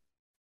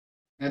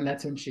 And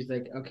that's when she's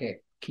like, okay,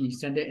 can you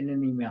send it in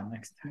an email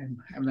next time?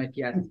 I'm like,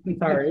 yes,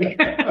 sorry.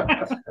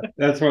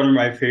 That's one of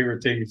my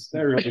favorite things.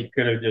 That really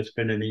could have just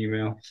been an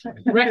email.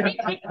 Right.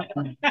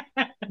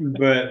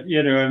 But,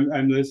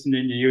 I'm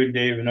listening to you and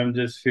Dave, and I'm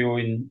just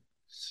feeling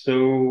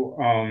so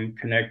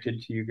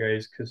connected to you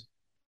guys because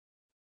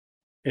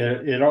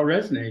it all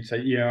resonates.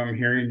 I'm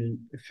hearing,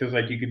 it feels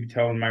like you could be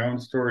telling my own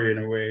story in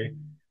a way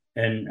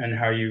and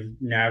how you've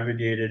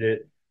navigated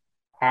it.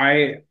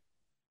 I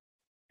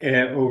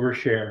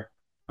overshare.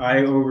 I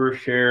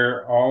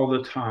overshare all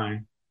the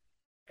time.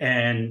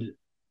 And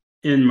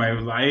in my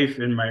life,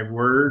 in my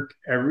work,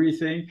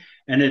 everything.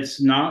 And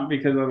it's not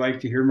because I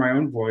like to hear my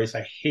own voice.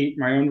 I hate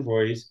my own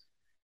voice.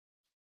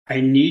 I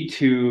need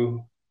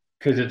to,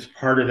 because it's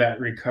part of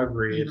that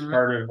recovery. It's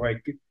part of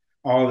like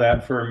all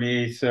that for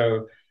me.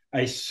 So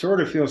I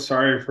sort of feel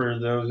sorry for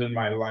those in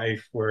my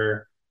life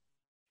where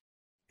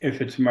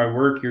if it's my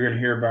work, you're going to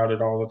hear about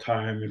it all the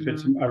time. If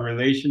it's a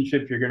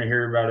relationship, you're going to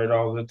hear about it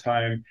all the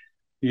time.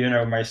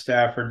 My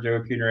staff are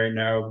joking right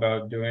now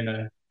about doing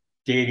a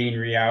dating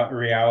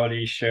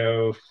reality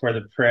show for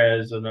the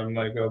Prez, and I'm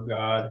like, oh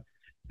God.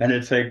 And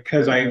it's like,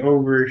 because I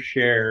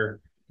overshare,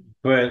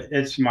 but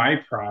it's my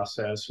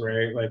process,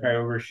 right? Like I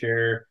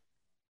overshare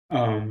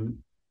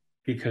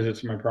because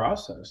it's my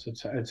process.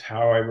 It's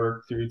how I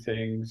work through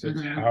things.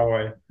 It's how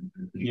I,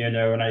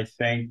 and I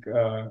thank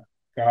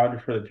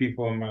God for the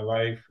people in my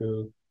life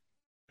who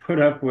put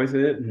up with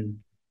it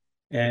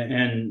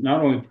and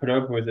not only put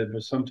up with it,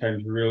 but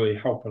sometimes really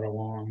help it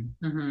along.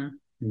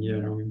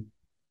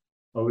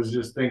 I was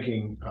just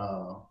thinking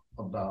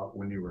about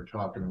when you were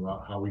talking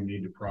about how we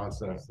need to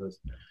process this,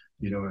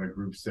 in a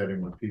group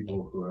setting with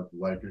people who have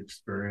life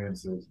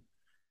experiences.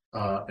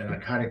 And I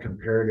kind of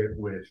compared it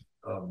with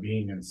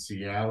being in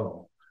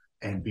Seattle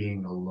and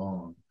being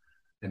alone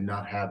and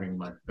not having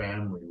my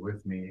family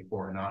with me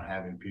or not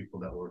having people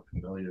that were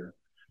familiar.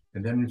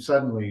 And then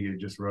suddenly you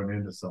just run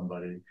into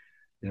somebody.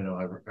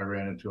 I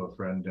ran into a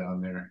friend down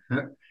there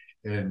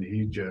and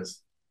he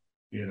just,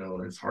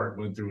 his heart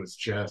went through his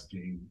chest.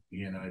 He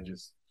and I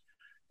just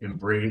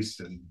embraced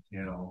and,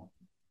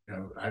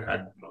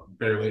 I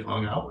barely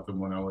hung out with him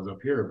when I was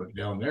up here, but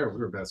down there we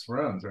were best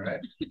friends, right?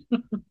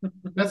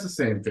 That's the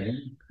same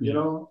thing,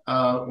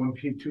 when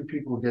two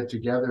people get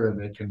together and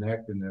they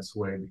connect in this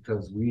way,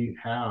 because we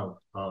have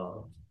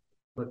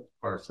put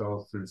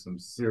ourselves through some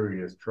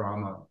serious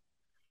trauma.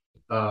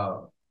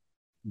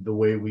 The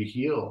way we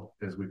heal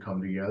is we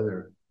come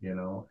together,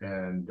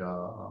 and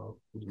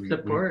we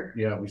support.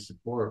 We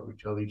support. We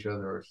tell each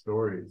other our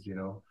stories,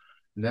 and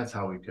that's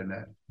how we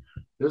connect.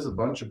 There's a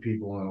bunch of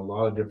people in a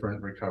lot of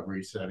different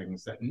recovery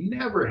settings that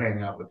never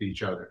hang out with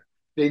each other.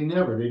 They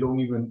don't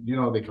even,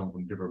 they come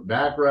from different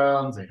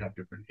backgrounds, they have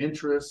different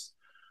interests.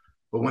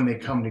 But when they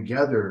come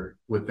together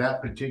with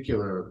that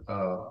particular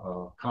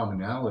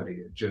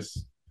commonality,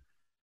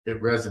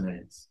 it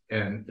resonates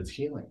and it's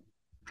healing.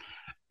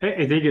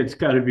 I think it's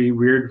got to be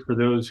weird for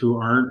those who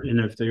aren't, and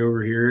if they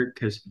overhear it,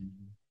 because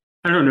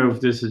I don't know if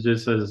this is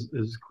just as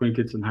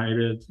Quinkets and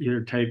Haida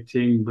type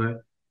thing,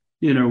 but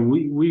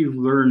we've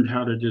learned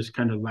how to just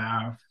kind of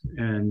laugh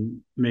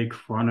and make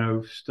fun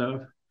of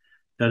stuff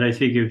that I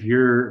think if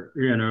you're,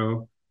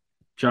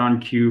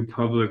 John Q.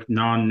 Public,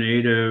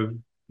 non-native,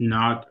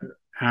 not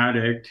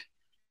addict,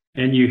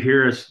 and you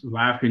hear us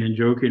laughing and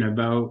joking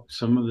about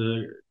some of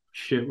the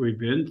shit we've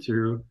been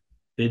through,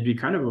 they'd be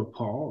kind of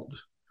appalled,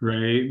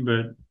 right?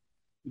 But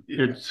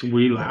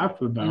we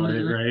laugh about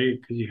it, right?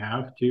 Because you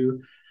have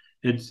to.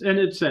 It's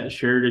that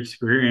shared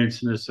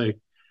experience, and it's like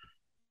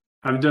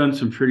I've done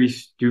some pretty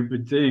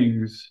stupid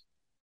things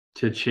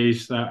to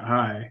chase that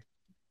high,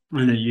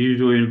 and it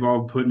usually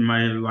involved putting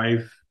my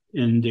life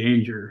in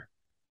danger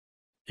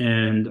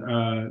and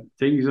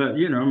things that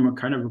I'm a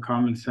kind of a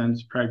common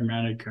sense,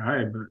 pragmatic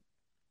guy, but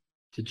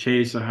to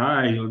chase a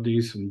high, you'll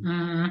do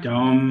some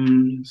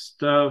dumb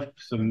stuff,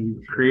 some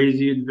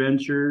crazy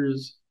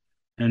adventures,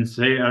 and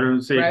I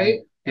don't say right,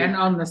 and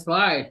on the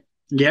slide.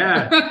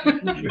 Yeah.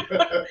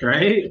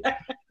 Right.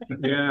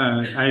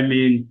 Yeah. I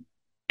mean,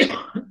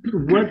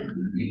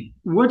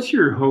 what's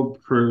your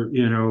hope for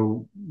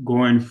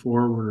going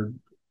forward?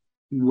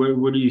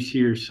 What do you see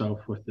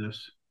yourself with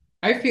this?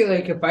 I feel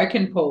like if I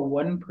can pull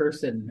one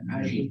person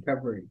out of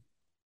recovery,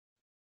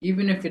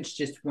 even if it's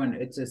just one,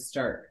 it's a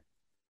start.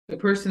 The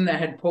person that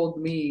had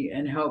pulled me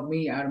and helped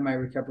me out of my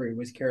recovery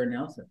was Kara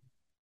Nelson.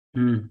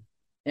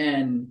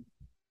 And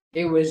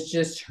it was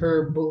just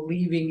her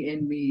believing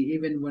in me,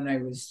 even when I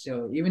was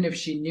still, even if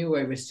she knew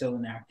I was still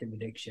in active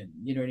addiction.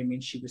 You know what I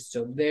mean? She was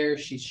still there.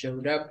 She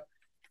showed up.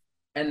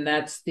 And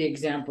that's the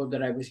example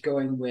that I was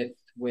going with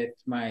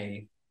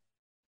my,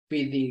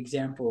 be the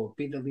example,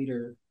 be the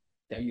leader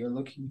that you're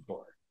looking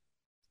for,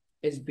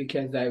 is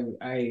because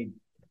I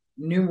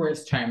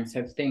numerous times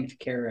have thanked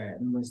Kara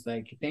and was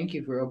like, thank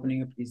you for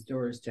opening up these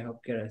doors to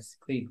help get us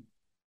clean.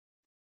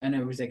 And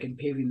I was like, and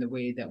paving the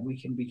way that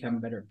we can become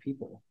better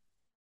people.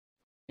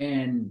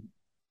 And,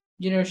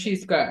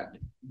 she's got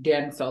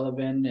Dan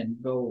Sullivan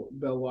and Bill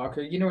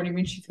Walker, you know what I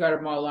mean? She's got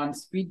them all on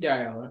speed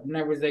dial. And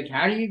I was like,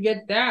 how do you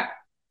get that?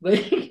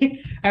 Like,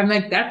 I'm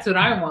like, that's what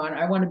I want.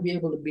 I want to be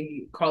able to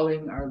be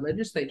calling our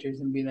legislatures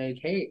and be like,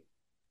 hey,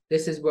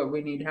 this is what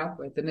we need help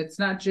with. And it's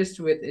not just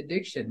with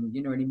addiction,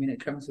 you know what I mean?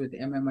 It comes with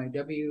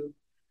MMIW,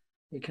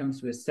 it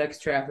comes with sex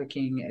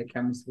trafficking, it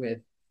comes with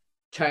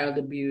child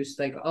abuse.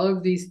 Like all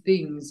of these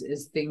things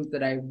is things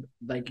that I'm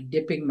like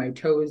dipping my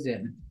toes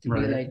in to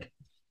be like,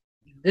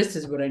 this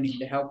is what I need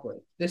to help with.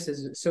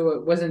 So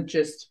it wasn't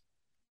just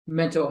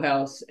mental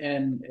health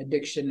and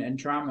addiction and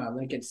trauma,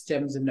 like it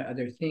stems into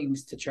other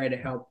things to try to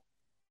help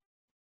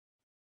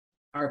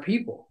our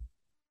people.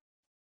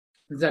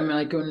 Because I mean,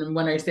 like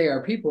when I say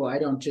our people, I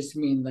don't just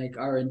mean like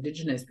our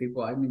Indigenous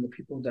people. I mean the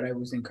people that I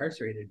was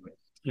incarcerated with.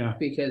 Yeah.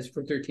 Because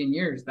for 13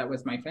 years, that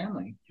was my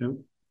family. Yep.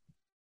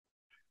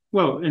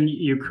 Well, and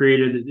you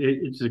created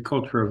it's a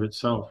culture of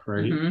itself,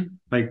 right?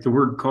 Like the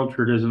word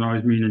culture doesn't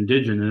always mean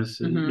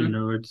Indigenous.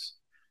 It's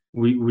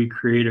we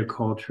create a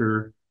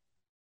culture.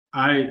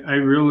 I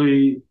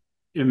really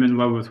am in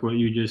love with what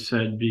you just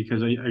said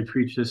because I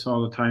preach this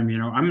all the time.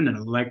 I'm an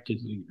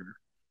elected leader,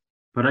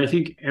 but I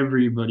think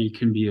everybody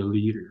can be a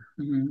leader.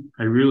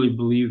 I really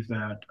believe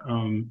that.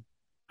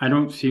 I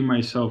don't see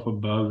myself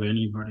above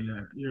anybody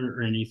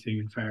or anything.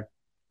 In fact,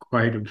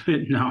 quite a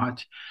bit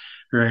not.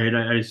 Right.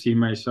 I see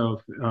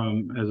myself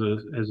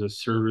as a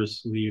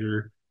service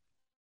leader,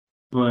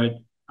 but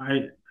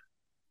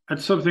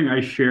that's something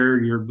I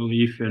share your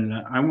belief in.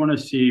 That I want to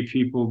see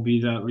people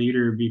be that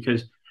leader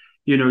because,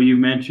 you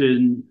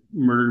mentioned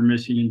murder,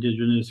 missing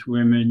Indigenous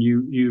women.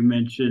 You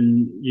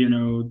mentioned,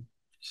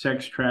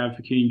 sex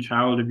trafficking,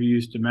 child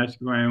abuse,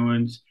 domestic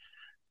violence,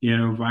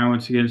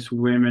 violence against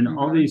women.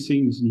 All these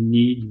things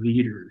need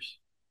leaders.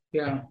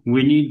 Yeah.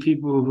 We need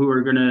people who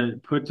are going to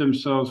put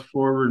themselves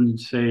forward and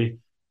say,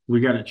 we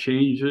got to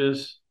change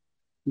this.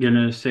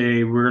 Gonna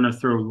say we're gonna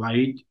throw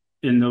light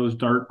in those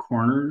dark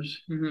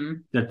corners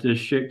that this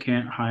shit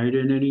can't hide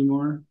in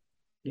anymore.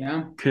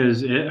 Yeah,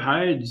 because it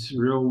hides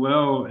real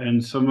well,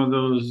 and some of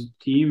those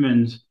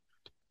demons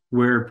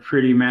wear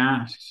pretty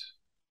masks,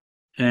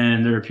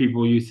 and they're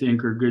people you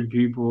think are good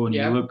people and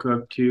you look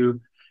up to.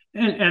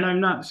 And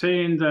I'm not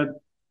saying that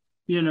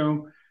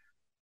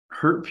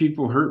hurt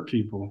people hurt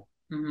people.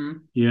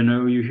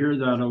 You hear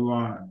that a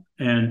lot,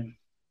 and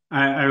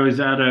I was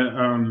at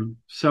a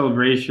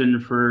celebration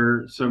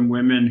for some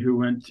women who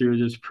went through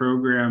this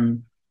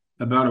program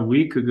about a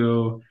week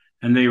ago,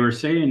 and they were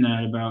saying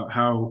that about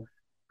how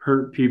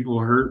hurt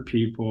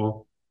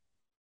people.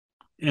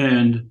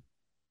 And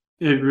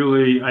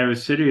I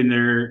was sitting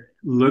there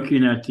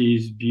looking at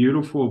these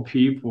beautiful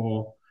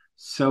people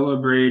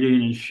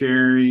celebrating and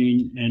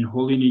sharing and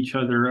holding each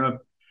other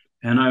up.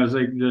 And I was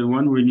like, the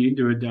one we need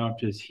to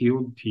adopt is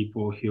heal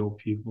people,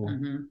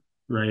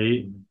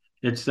 right?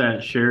 It's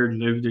that shared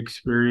lived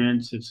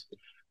experience. It's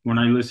when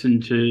I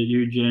listen to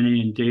you, Jenny,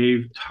 and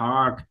Dave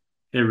talk,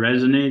 it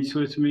resonates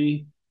with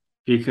me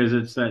because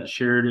it's that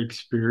shared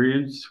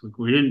experience.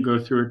 We didn't go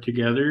through it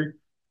together,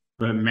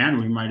 but man,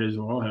 we might as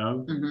well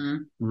have,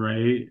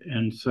 right?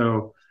 And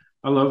so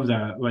I love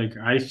that. Like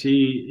I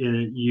see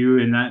you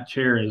in that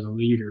chair as a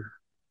leader.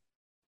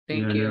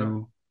 Thank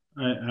you.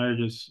 I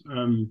just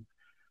I'll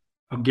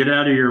get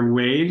out of your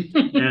way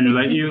and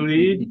let you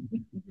lead.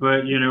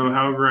 But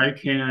however I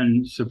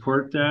can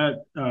support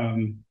that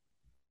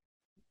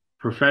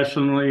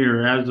professionally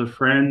or as a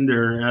friend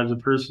or as a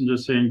person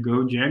just saying,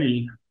 go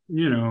Jenny,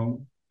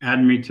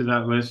 add me to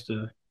that list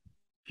of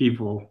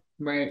people.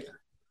 Right.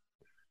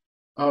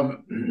 I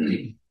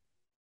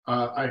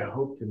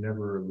hope to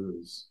never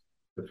lose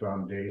the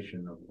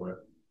foundation of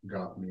what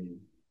got me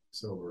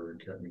sober and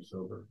kept me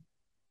sober.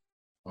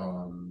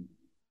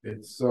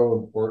 It's so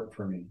important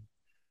for me.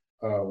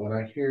 When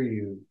I hear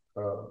you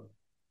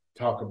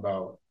talk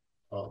about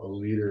a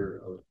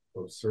leader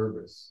of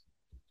service,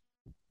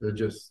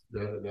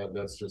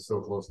 that's just so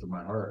close to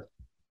my heart.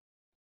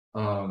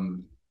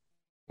 Well,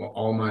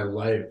 all my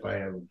life I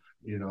have,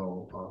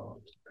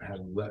 have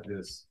let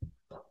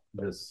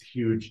this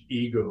huge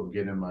ego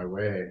get in my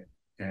way,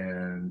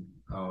 and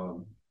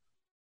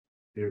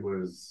it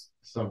was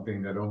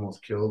something that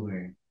almost killed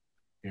me,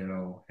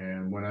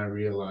 and when I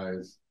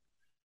realized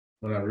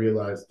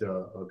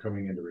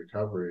coming into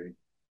recovery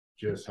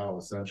just how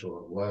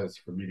essential it was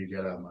for me to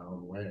get out of my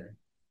own way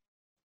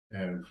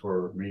and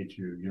for me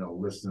to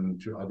listen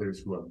to others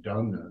who have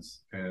done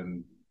this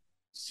and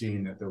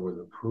seeing that there was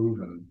a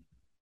proven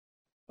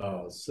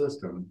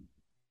system.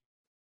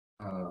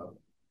 I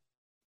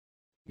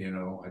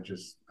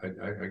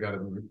got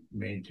to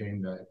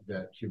maintain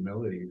that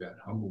humility, that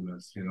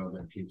humbleness,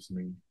 that keeps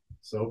me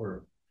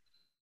sober.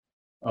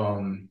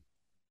 From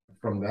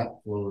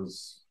that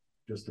flows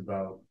just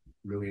about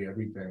really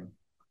everything.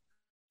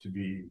 To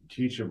be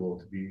teachable,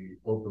 to be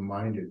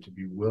open-minded, to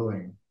be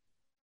willing,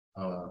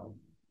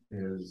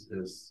 is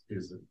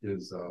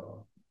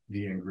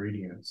the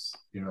ingredients,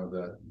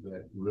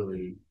 that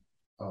really,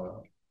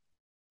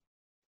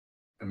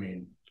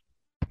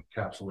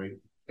 encapsulate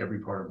every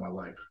part of my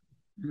life.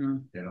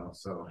 Mm-hmm.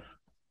 So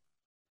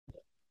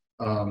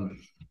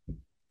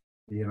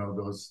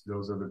those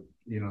are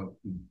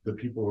the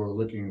people who are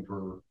looking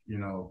for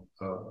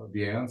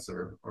the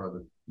answer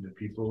are the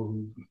people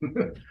who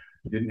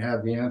didn't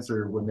have the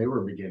answer when they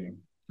were beginning.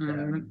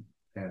 Mm-hmm.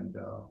 and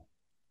I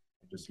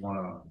just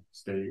want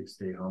to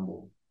stay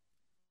humble.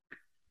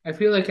 I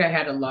feel like I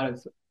have a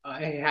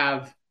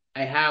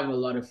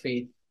lot of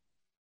faith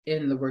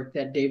in the work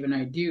that Dave and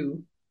I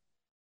do.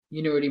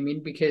 You know what I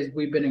mean? Because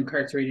we've been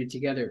incarcerated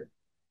together,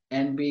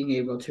 and being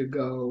able to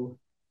go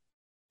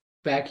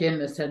back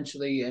in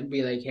essentially and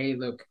be like, hey,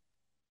 look,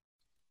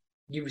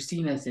 you've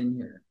seen us in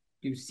here.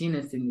 You've seen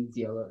us in these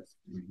yellows.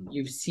 Mm-hmm.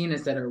 You've seen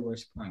us at our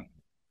worst point.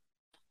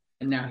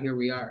 And now here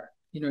we are.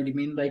 You know what I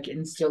mean? Like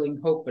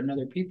instilling hope in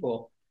other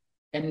people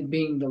and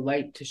being the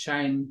light to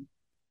shine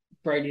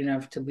bright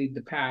enough to lead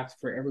the path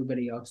for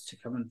everybody else to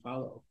come and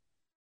follow.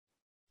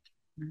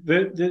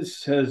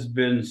 This has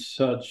been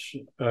such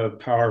a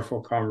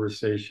powerful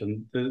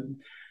conversation.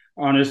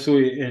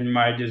 Honestly, in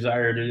my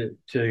desire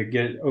to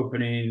get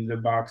opening the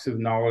box of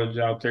knowledge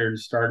out there and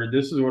started,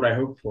 this is what I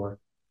hope for,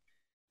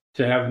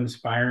 to have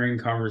inspiring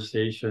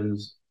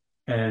conversations.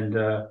 And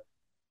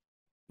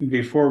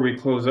before we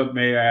close up,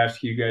 may I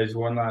ask you guys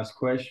one last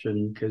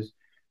question, because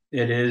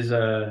it is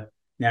a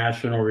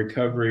National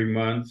Recovery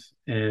Month,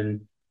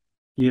 and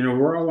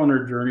we're all on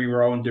our journey.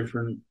 We're all in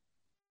different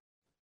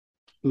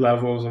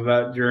levels of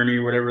that journey,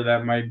 whatever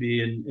that might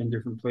be, in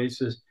different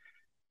places.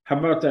 How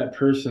about that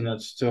person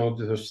that's still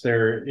just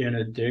there in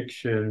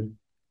addiction?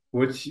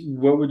 What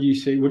would you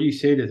say? What do you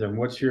say to them?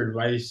 What's your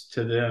advice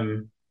to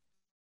them?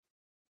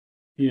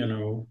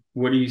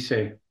 What do you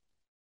say?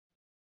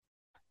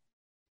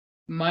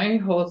 My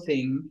whole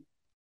thing,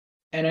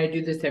 and I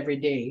do this every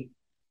day,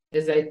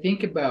 is I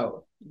think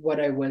about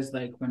what I was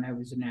like when I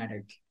was an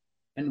addict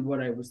and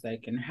what I was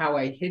like and how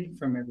I hid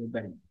from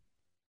everybody.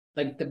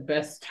 Like the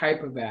best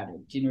type of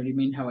addict, you know what I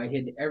mean? How I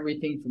hid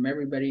everything from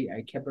everybody.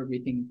 I kept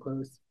everything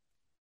close.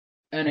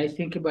 And I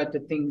think about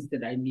the things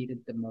that I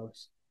needed the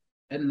most.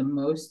 And the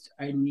most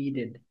I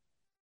needed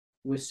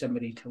was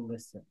somebody to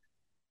listen.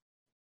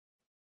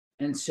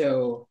 And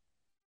so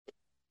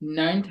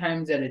 9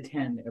 times out of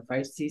 10, if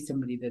I see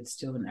somebody that's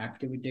still in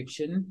active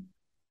addiction,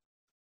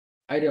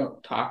 I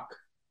don't talk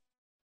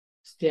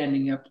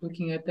standing up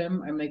looking at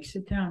them. I'm like,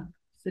 sit down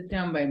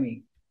by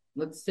me.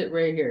 Let's sit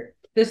right here.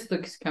 This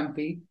looks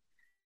comfy.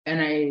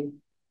 And I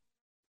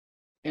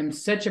am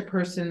such a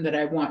person that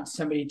I want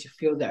somebody to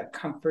feel that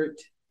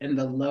comfort and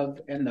the love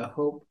and the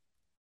hope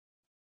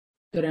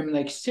that I'm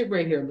like, sit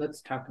right here.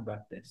 Let's talk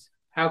about this.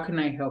 How can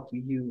I help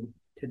you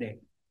today?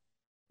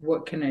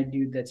 What can I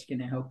do that's going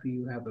to help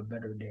you have a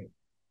better day?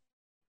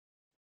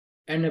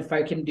 And if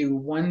I can do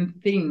one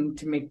thing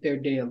to make their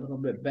day a little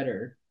bit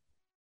better,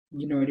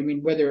 you know what I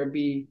mean? Whether it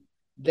be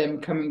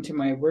them coming to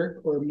my work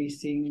or me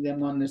seeing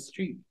them on the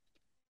street.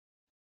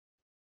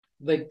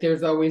 Like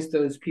there's always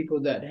those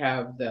people that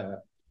have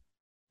the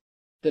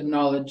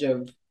knowledge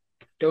of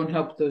don't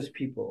help those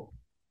people.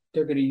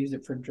 They're going to use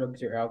it for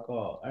drugs or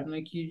alcohol. I'm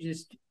like,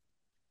 because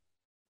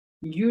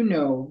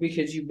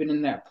you've been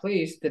in that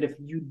place that if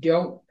you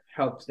don't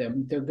help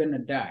them, they're going to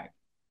die.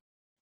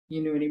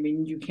 You know what I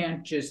mean? You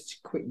can't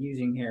just quit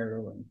using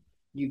heroin.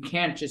 You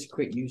can't just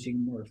quit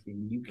using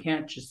morphine. You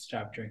can't just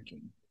stop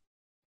drinking.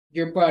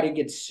 Your body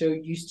gets so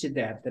used to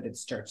that it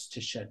starts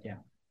to shut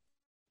down.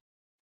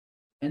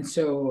 And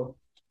so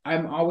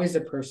I'm always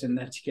a person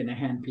that's going to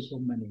hand people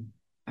money.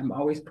 I'm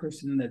always a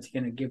person that's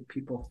going to give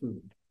people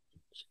food.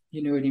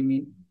 You know what I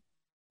mean?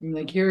 I'm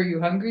like, here, are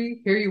you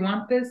hungry? Here, you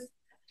want this?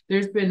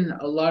 There's been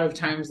a lot of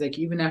times, like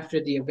even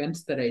after the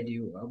events that I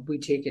do, we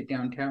take it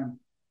downtown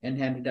and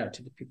hand it out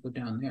to the people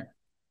down there.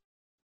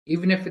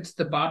 Even if it's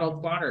the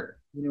bottled water,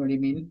 you know what I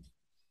mean?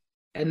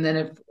 And then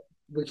if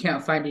we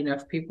can't find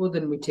enough people,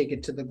 then we take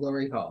it to the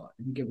glory hall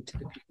and give it to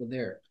the people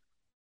there.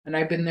 And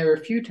I've been there a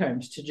few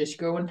times to just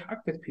go and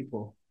talk with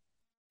people.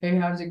 Hey,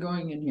 how's it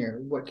going in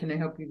here? What can I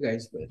help you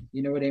guys with?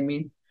 You know what I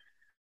mean?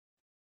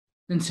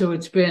 And so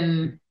it's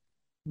been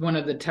one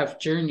of the tough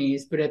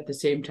journeys, but at the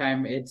same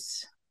time,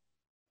 it's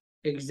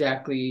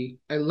exactly,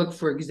 I look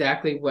for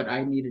exactly what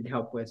I needed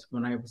help with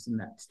when I was in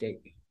that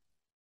state,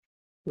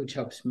 which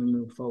helps me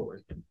move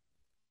forward.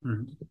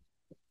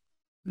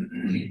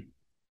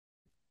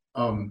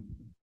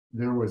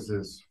 There was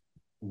this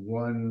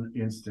one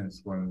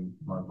instance when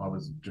I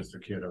was just a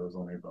kid. I was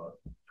only about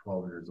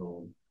 12 years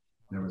old.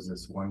 There was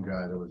this one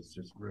guy that was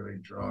just really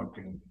drunk,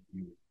 and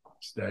he would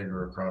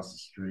stagger across the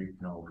street,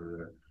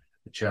 over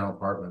the Channel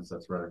Apartments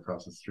that's right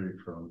across the street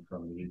from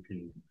the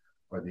EP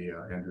or the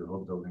Andrew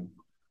Hope building.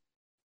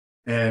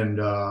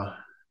 And I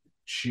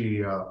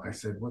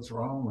said, "What's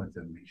wrong with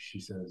him?" She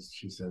says,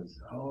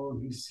 "Oh,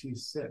 he's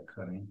sick,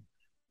 honey.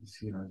 He's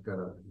got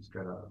a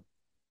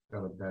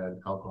bad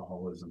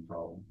alcoholism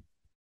problem."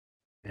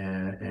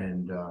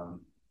 And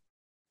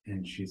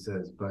she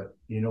says, "But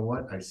you know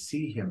what? I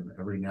see him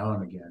every now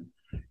and again,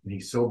 and he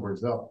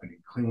sobers up and he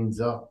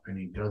cleans up and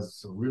he does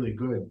so really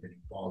good, and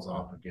he falls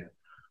off again.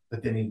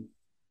 But then he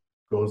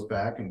goes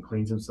back and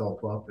cleans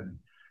himself up." And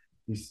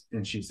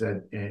she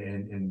said,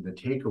 and the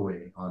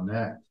takeaway on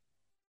that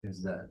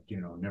is that,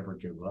 never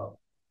give up.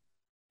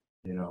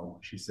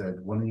 She said,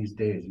 one of these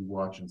days you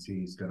watch and see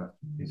he's going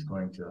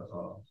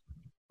to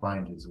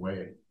find his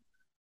way.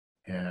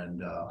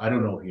 And I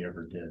don't know if he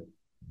ever did.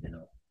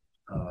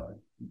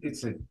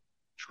 It's a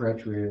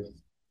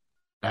treacherous,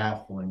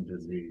 baffling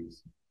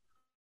disease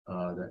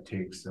that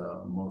takes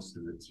most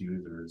of its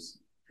users.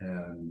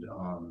 And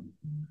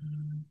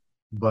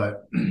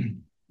but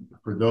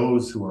for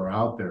those who are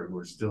out there who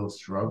are still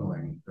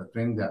struggling, the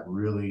thing that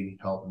really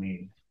helped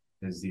me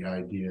is the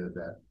idea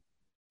that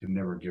to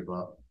never give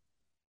up,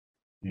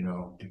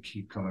 to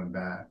keep coming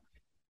back,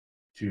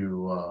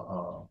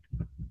 to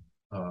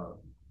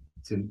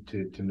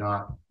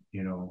not,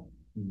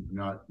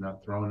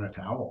 not throwing a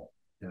towel,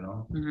 in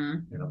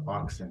a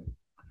boxing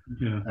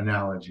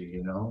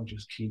analogy,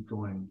 just keep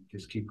going,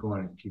 keep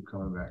coming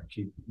back,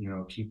 keep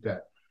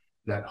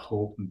that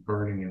hope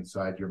burning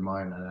inside your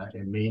mind. And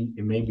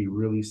it may be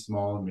really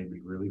small, it may be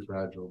really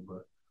fragile,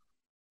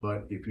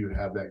 but if you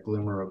have that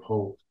glimmer of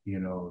hope,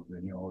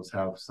 then you always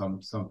have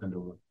something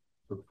to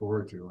look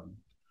forward to,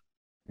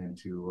 and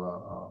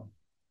to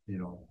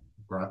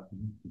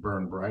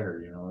burn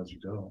brighter, as you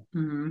go.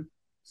 Mm-hmm.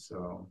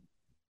 So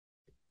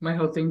my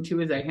whole thing too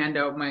is I hand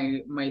out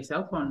my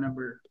cell phone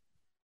number,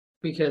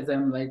 because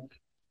I'm like,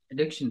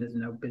 addiction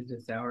doesn't know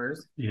business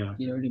hours. Yeah.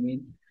 You know what I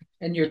mean?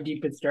 And your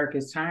deepest,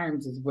 darkest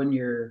times is when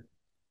you're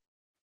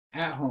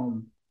at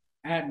home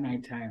at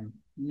nighttime,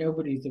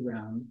 nobody's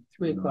around,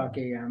 3:00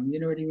 a.m. You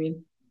know what I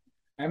mean?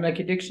 I'm like,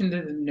 addiction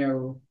doesn't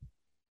know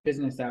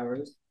business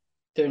hours.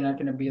 They're not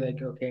going to be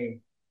like, okay.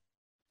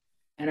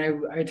 And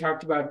I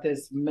talked about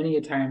this many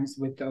a times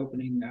with the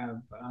opening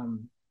of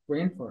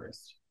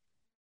Rainforest,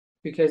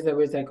 because there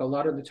was like a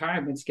lot of the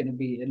time it's going to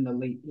be in the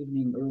late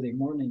evening, early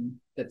morning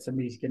that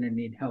somebody's going to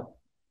need help.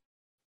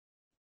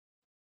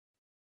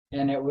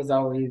 And it was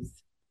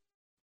always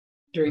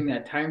during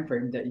that time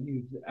frame that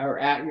you are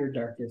at your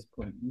darkest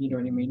point, you know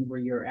what I mean, where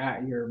you're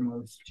at your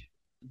most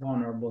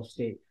vulnerable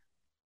state.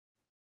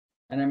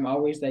 And I'm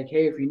always like,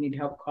 hey, if you need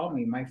help, call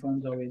me. My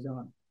phone's always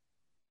on.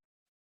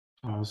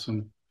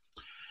 Awesome.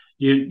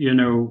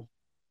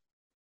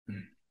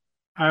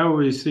 I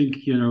always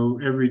think,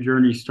 every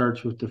journey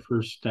starts with the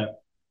first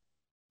step.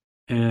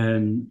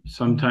 And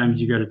sometimes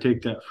you got to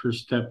take that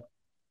first step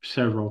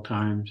several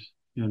times,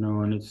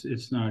 and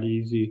it's not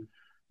easy,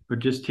 but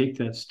just take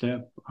that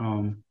step.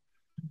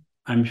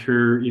 I'm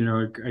sure,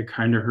 I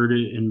kind of heard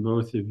it in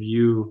both of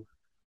you.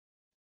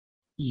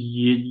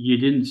 You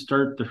didn't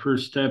start the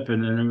first step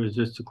and then it was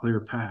just a clear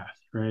path,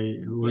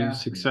 right?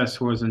 Success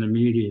wasn't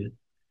immediate.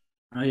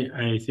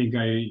 I think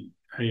I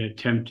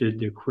attempted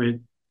to quit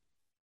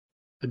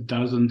a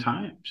dozen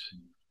times.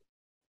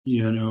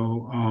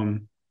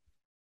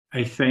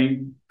 I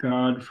thank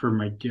God for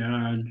my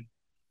dad,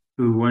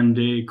 who one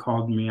day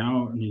called me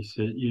out and he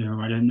said,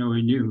 I didn't know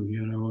he knew,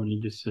 and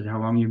he just said, how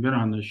long you been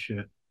on this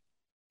shit?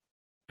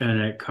 And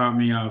it caught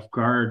me off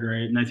guard,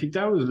 right? And I think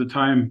that was the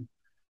time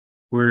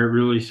where it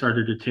really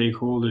started to take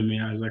hold of me.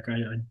 I was like,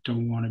 I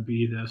don't want to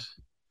be this.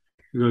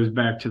 It goes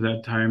back to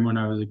that time when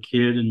I was a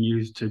kid and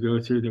used to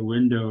go through the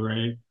window,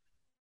 right?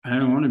 I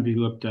don't want to be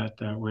looked at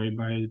that way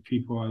by the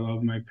people I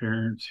love, my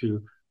parents,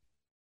 who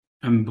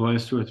I'm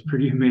blessed with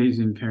pretty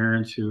amazing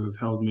parents who have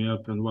held me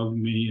up and loved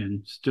me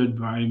and stood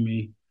by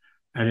me.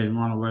 I didn't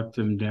want to let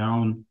them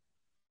down.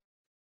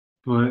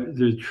 But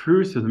the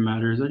truth of the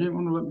matter is, I didn't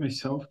want to let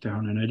myself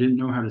down, and I didn't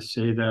know how to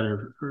say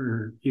that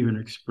or even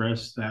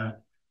express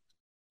that.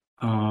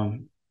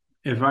 Um,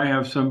 if I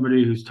have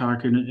somebody who's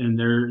talking and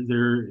they're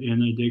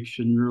in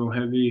addiction real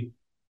heavy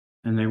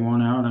and they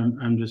want out,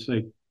 I'm just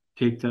like,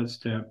 take that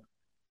step.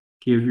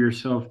 Give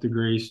yourself the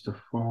grace to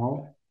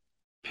fall,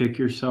 pick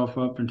yourself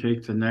up and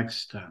take the next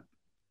step.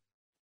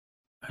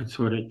 That's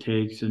what it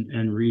takes,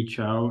 and reach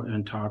out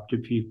and talk to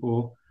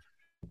people.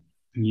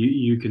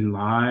 You can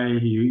lie,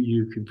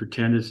 you can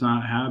pretend it's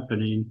not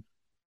happening.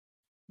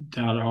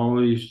 That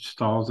always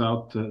stalls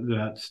out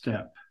that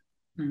step.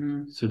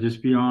 Mm-hmm. So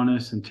just be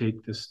honest and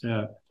take the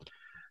step.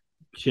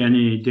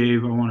 Jenny,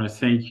 Dave, I want to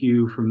thank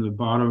you from the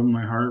bottom of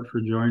my heart for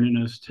joining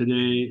us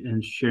today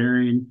and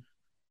sharing.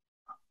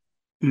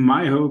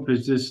 My hope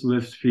is this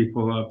lifts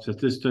people up, that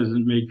this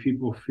doesn't make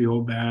people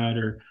feel bad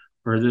or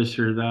this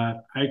or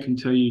that. I can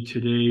tell you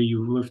today,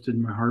 you've lifted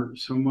my heart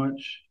so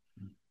much.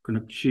 To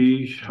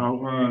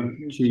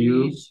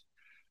you.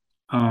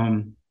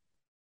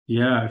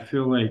 Yeah, I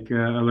feel like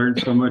I learned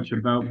so much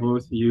about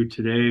both of you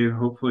today.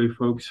 Hopefully,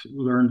 folks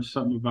learned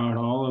something about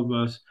all of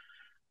us.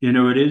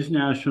 It is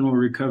National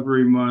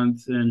Recovery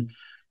Month, and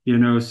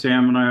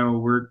Sam and I will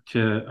work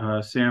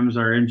to. Sam's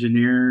our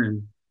engineer,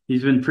 and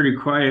he's been pretty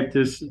quiet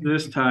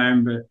this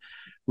time, but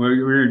we're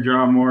gonna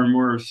draw more and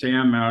more of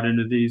Sam out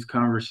into these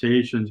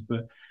conversations.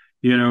 But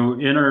in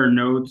our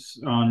notes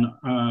on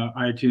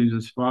iTunes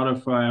and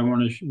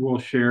Spotify, we'll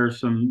share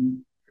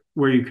some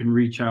where you can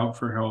reach out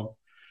for help.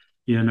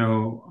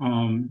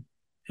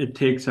 It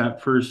takes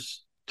that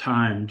first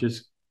time.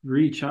 Just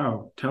reach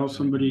out, tell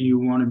somebody you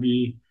want to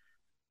be,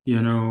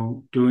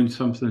 doing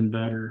something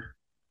better.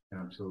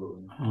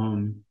 Absolutely.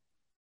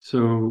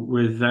 So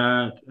with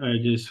that, I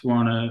just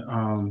want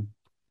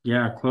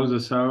to, close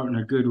us out in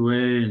a good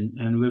way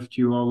and lift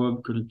you all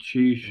up.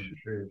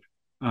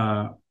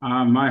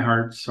 My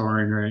heart's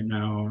soaring right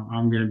now.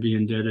 I'm going to be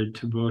indebted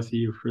to both of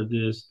you for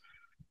this.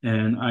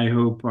 And I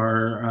hope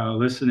our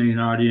listening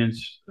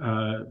audience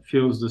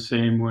feels the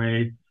same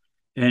way.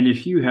 And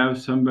if you have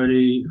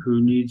somebody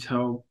who needs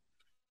help,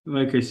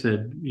 like I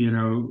said,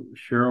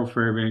 Cheryl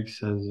Fairbanks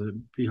says,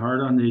 be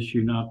hard on the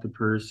issue, not the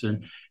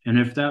person. And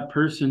if that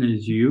person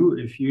is you,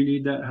 if you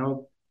need that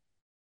help,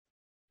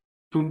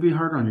 don't be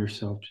hard on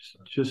yourself.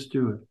 Just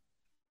do it.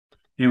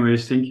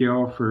 Anyways, thank you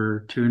all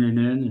for tuning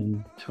in,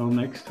 and until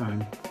next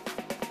time.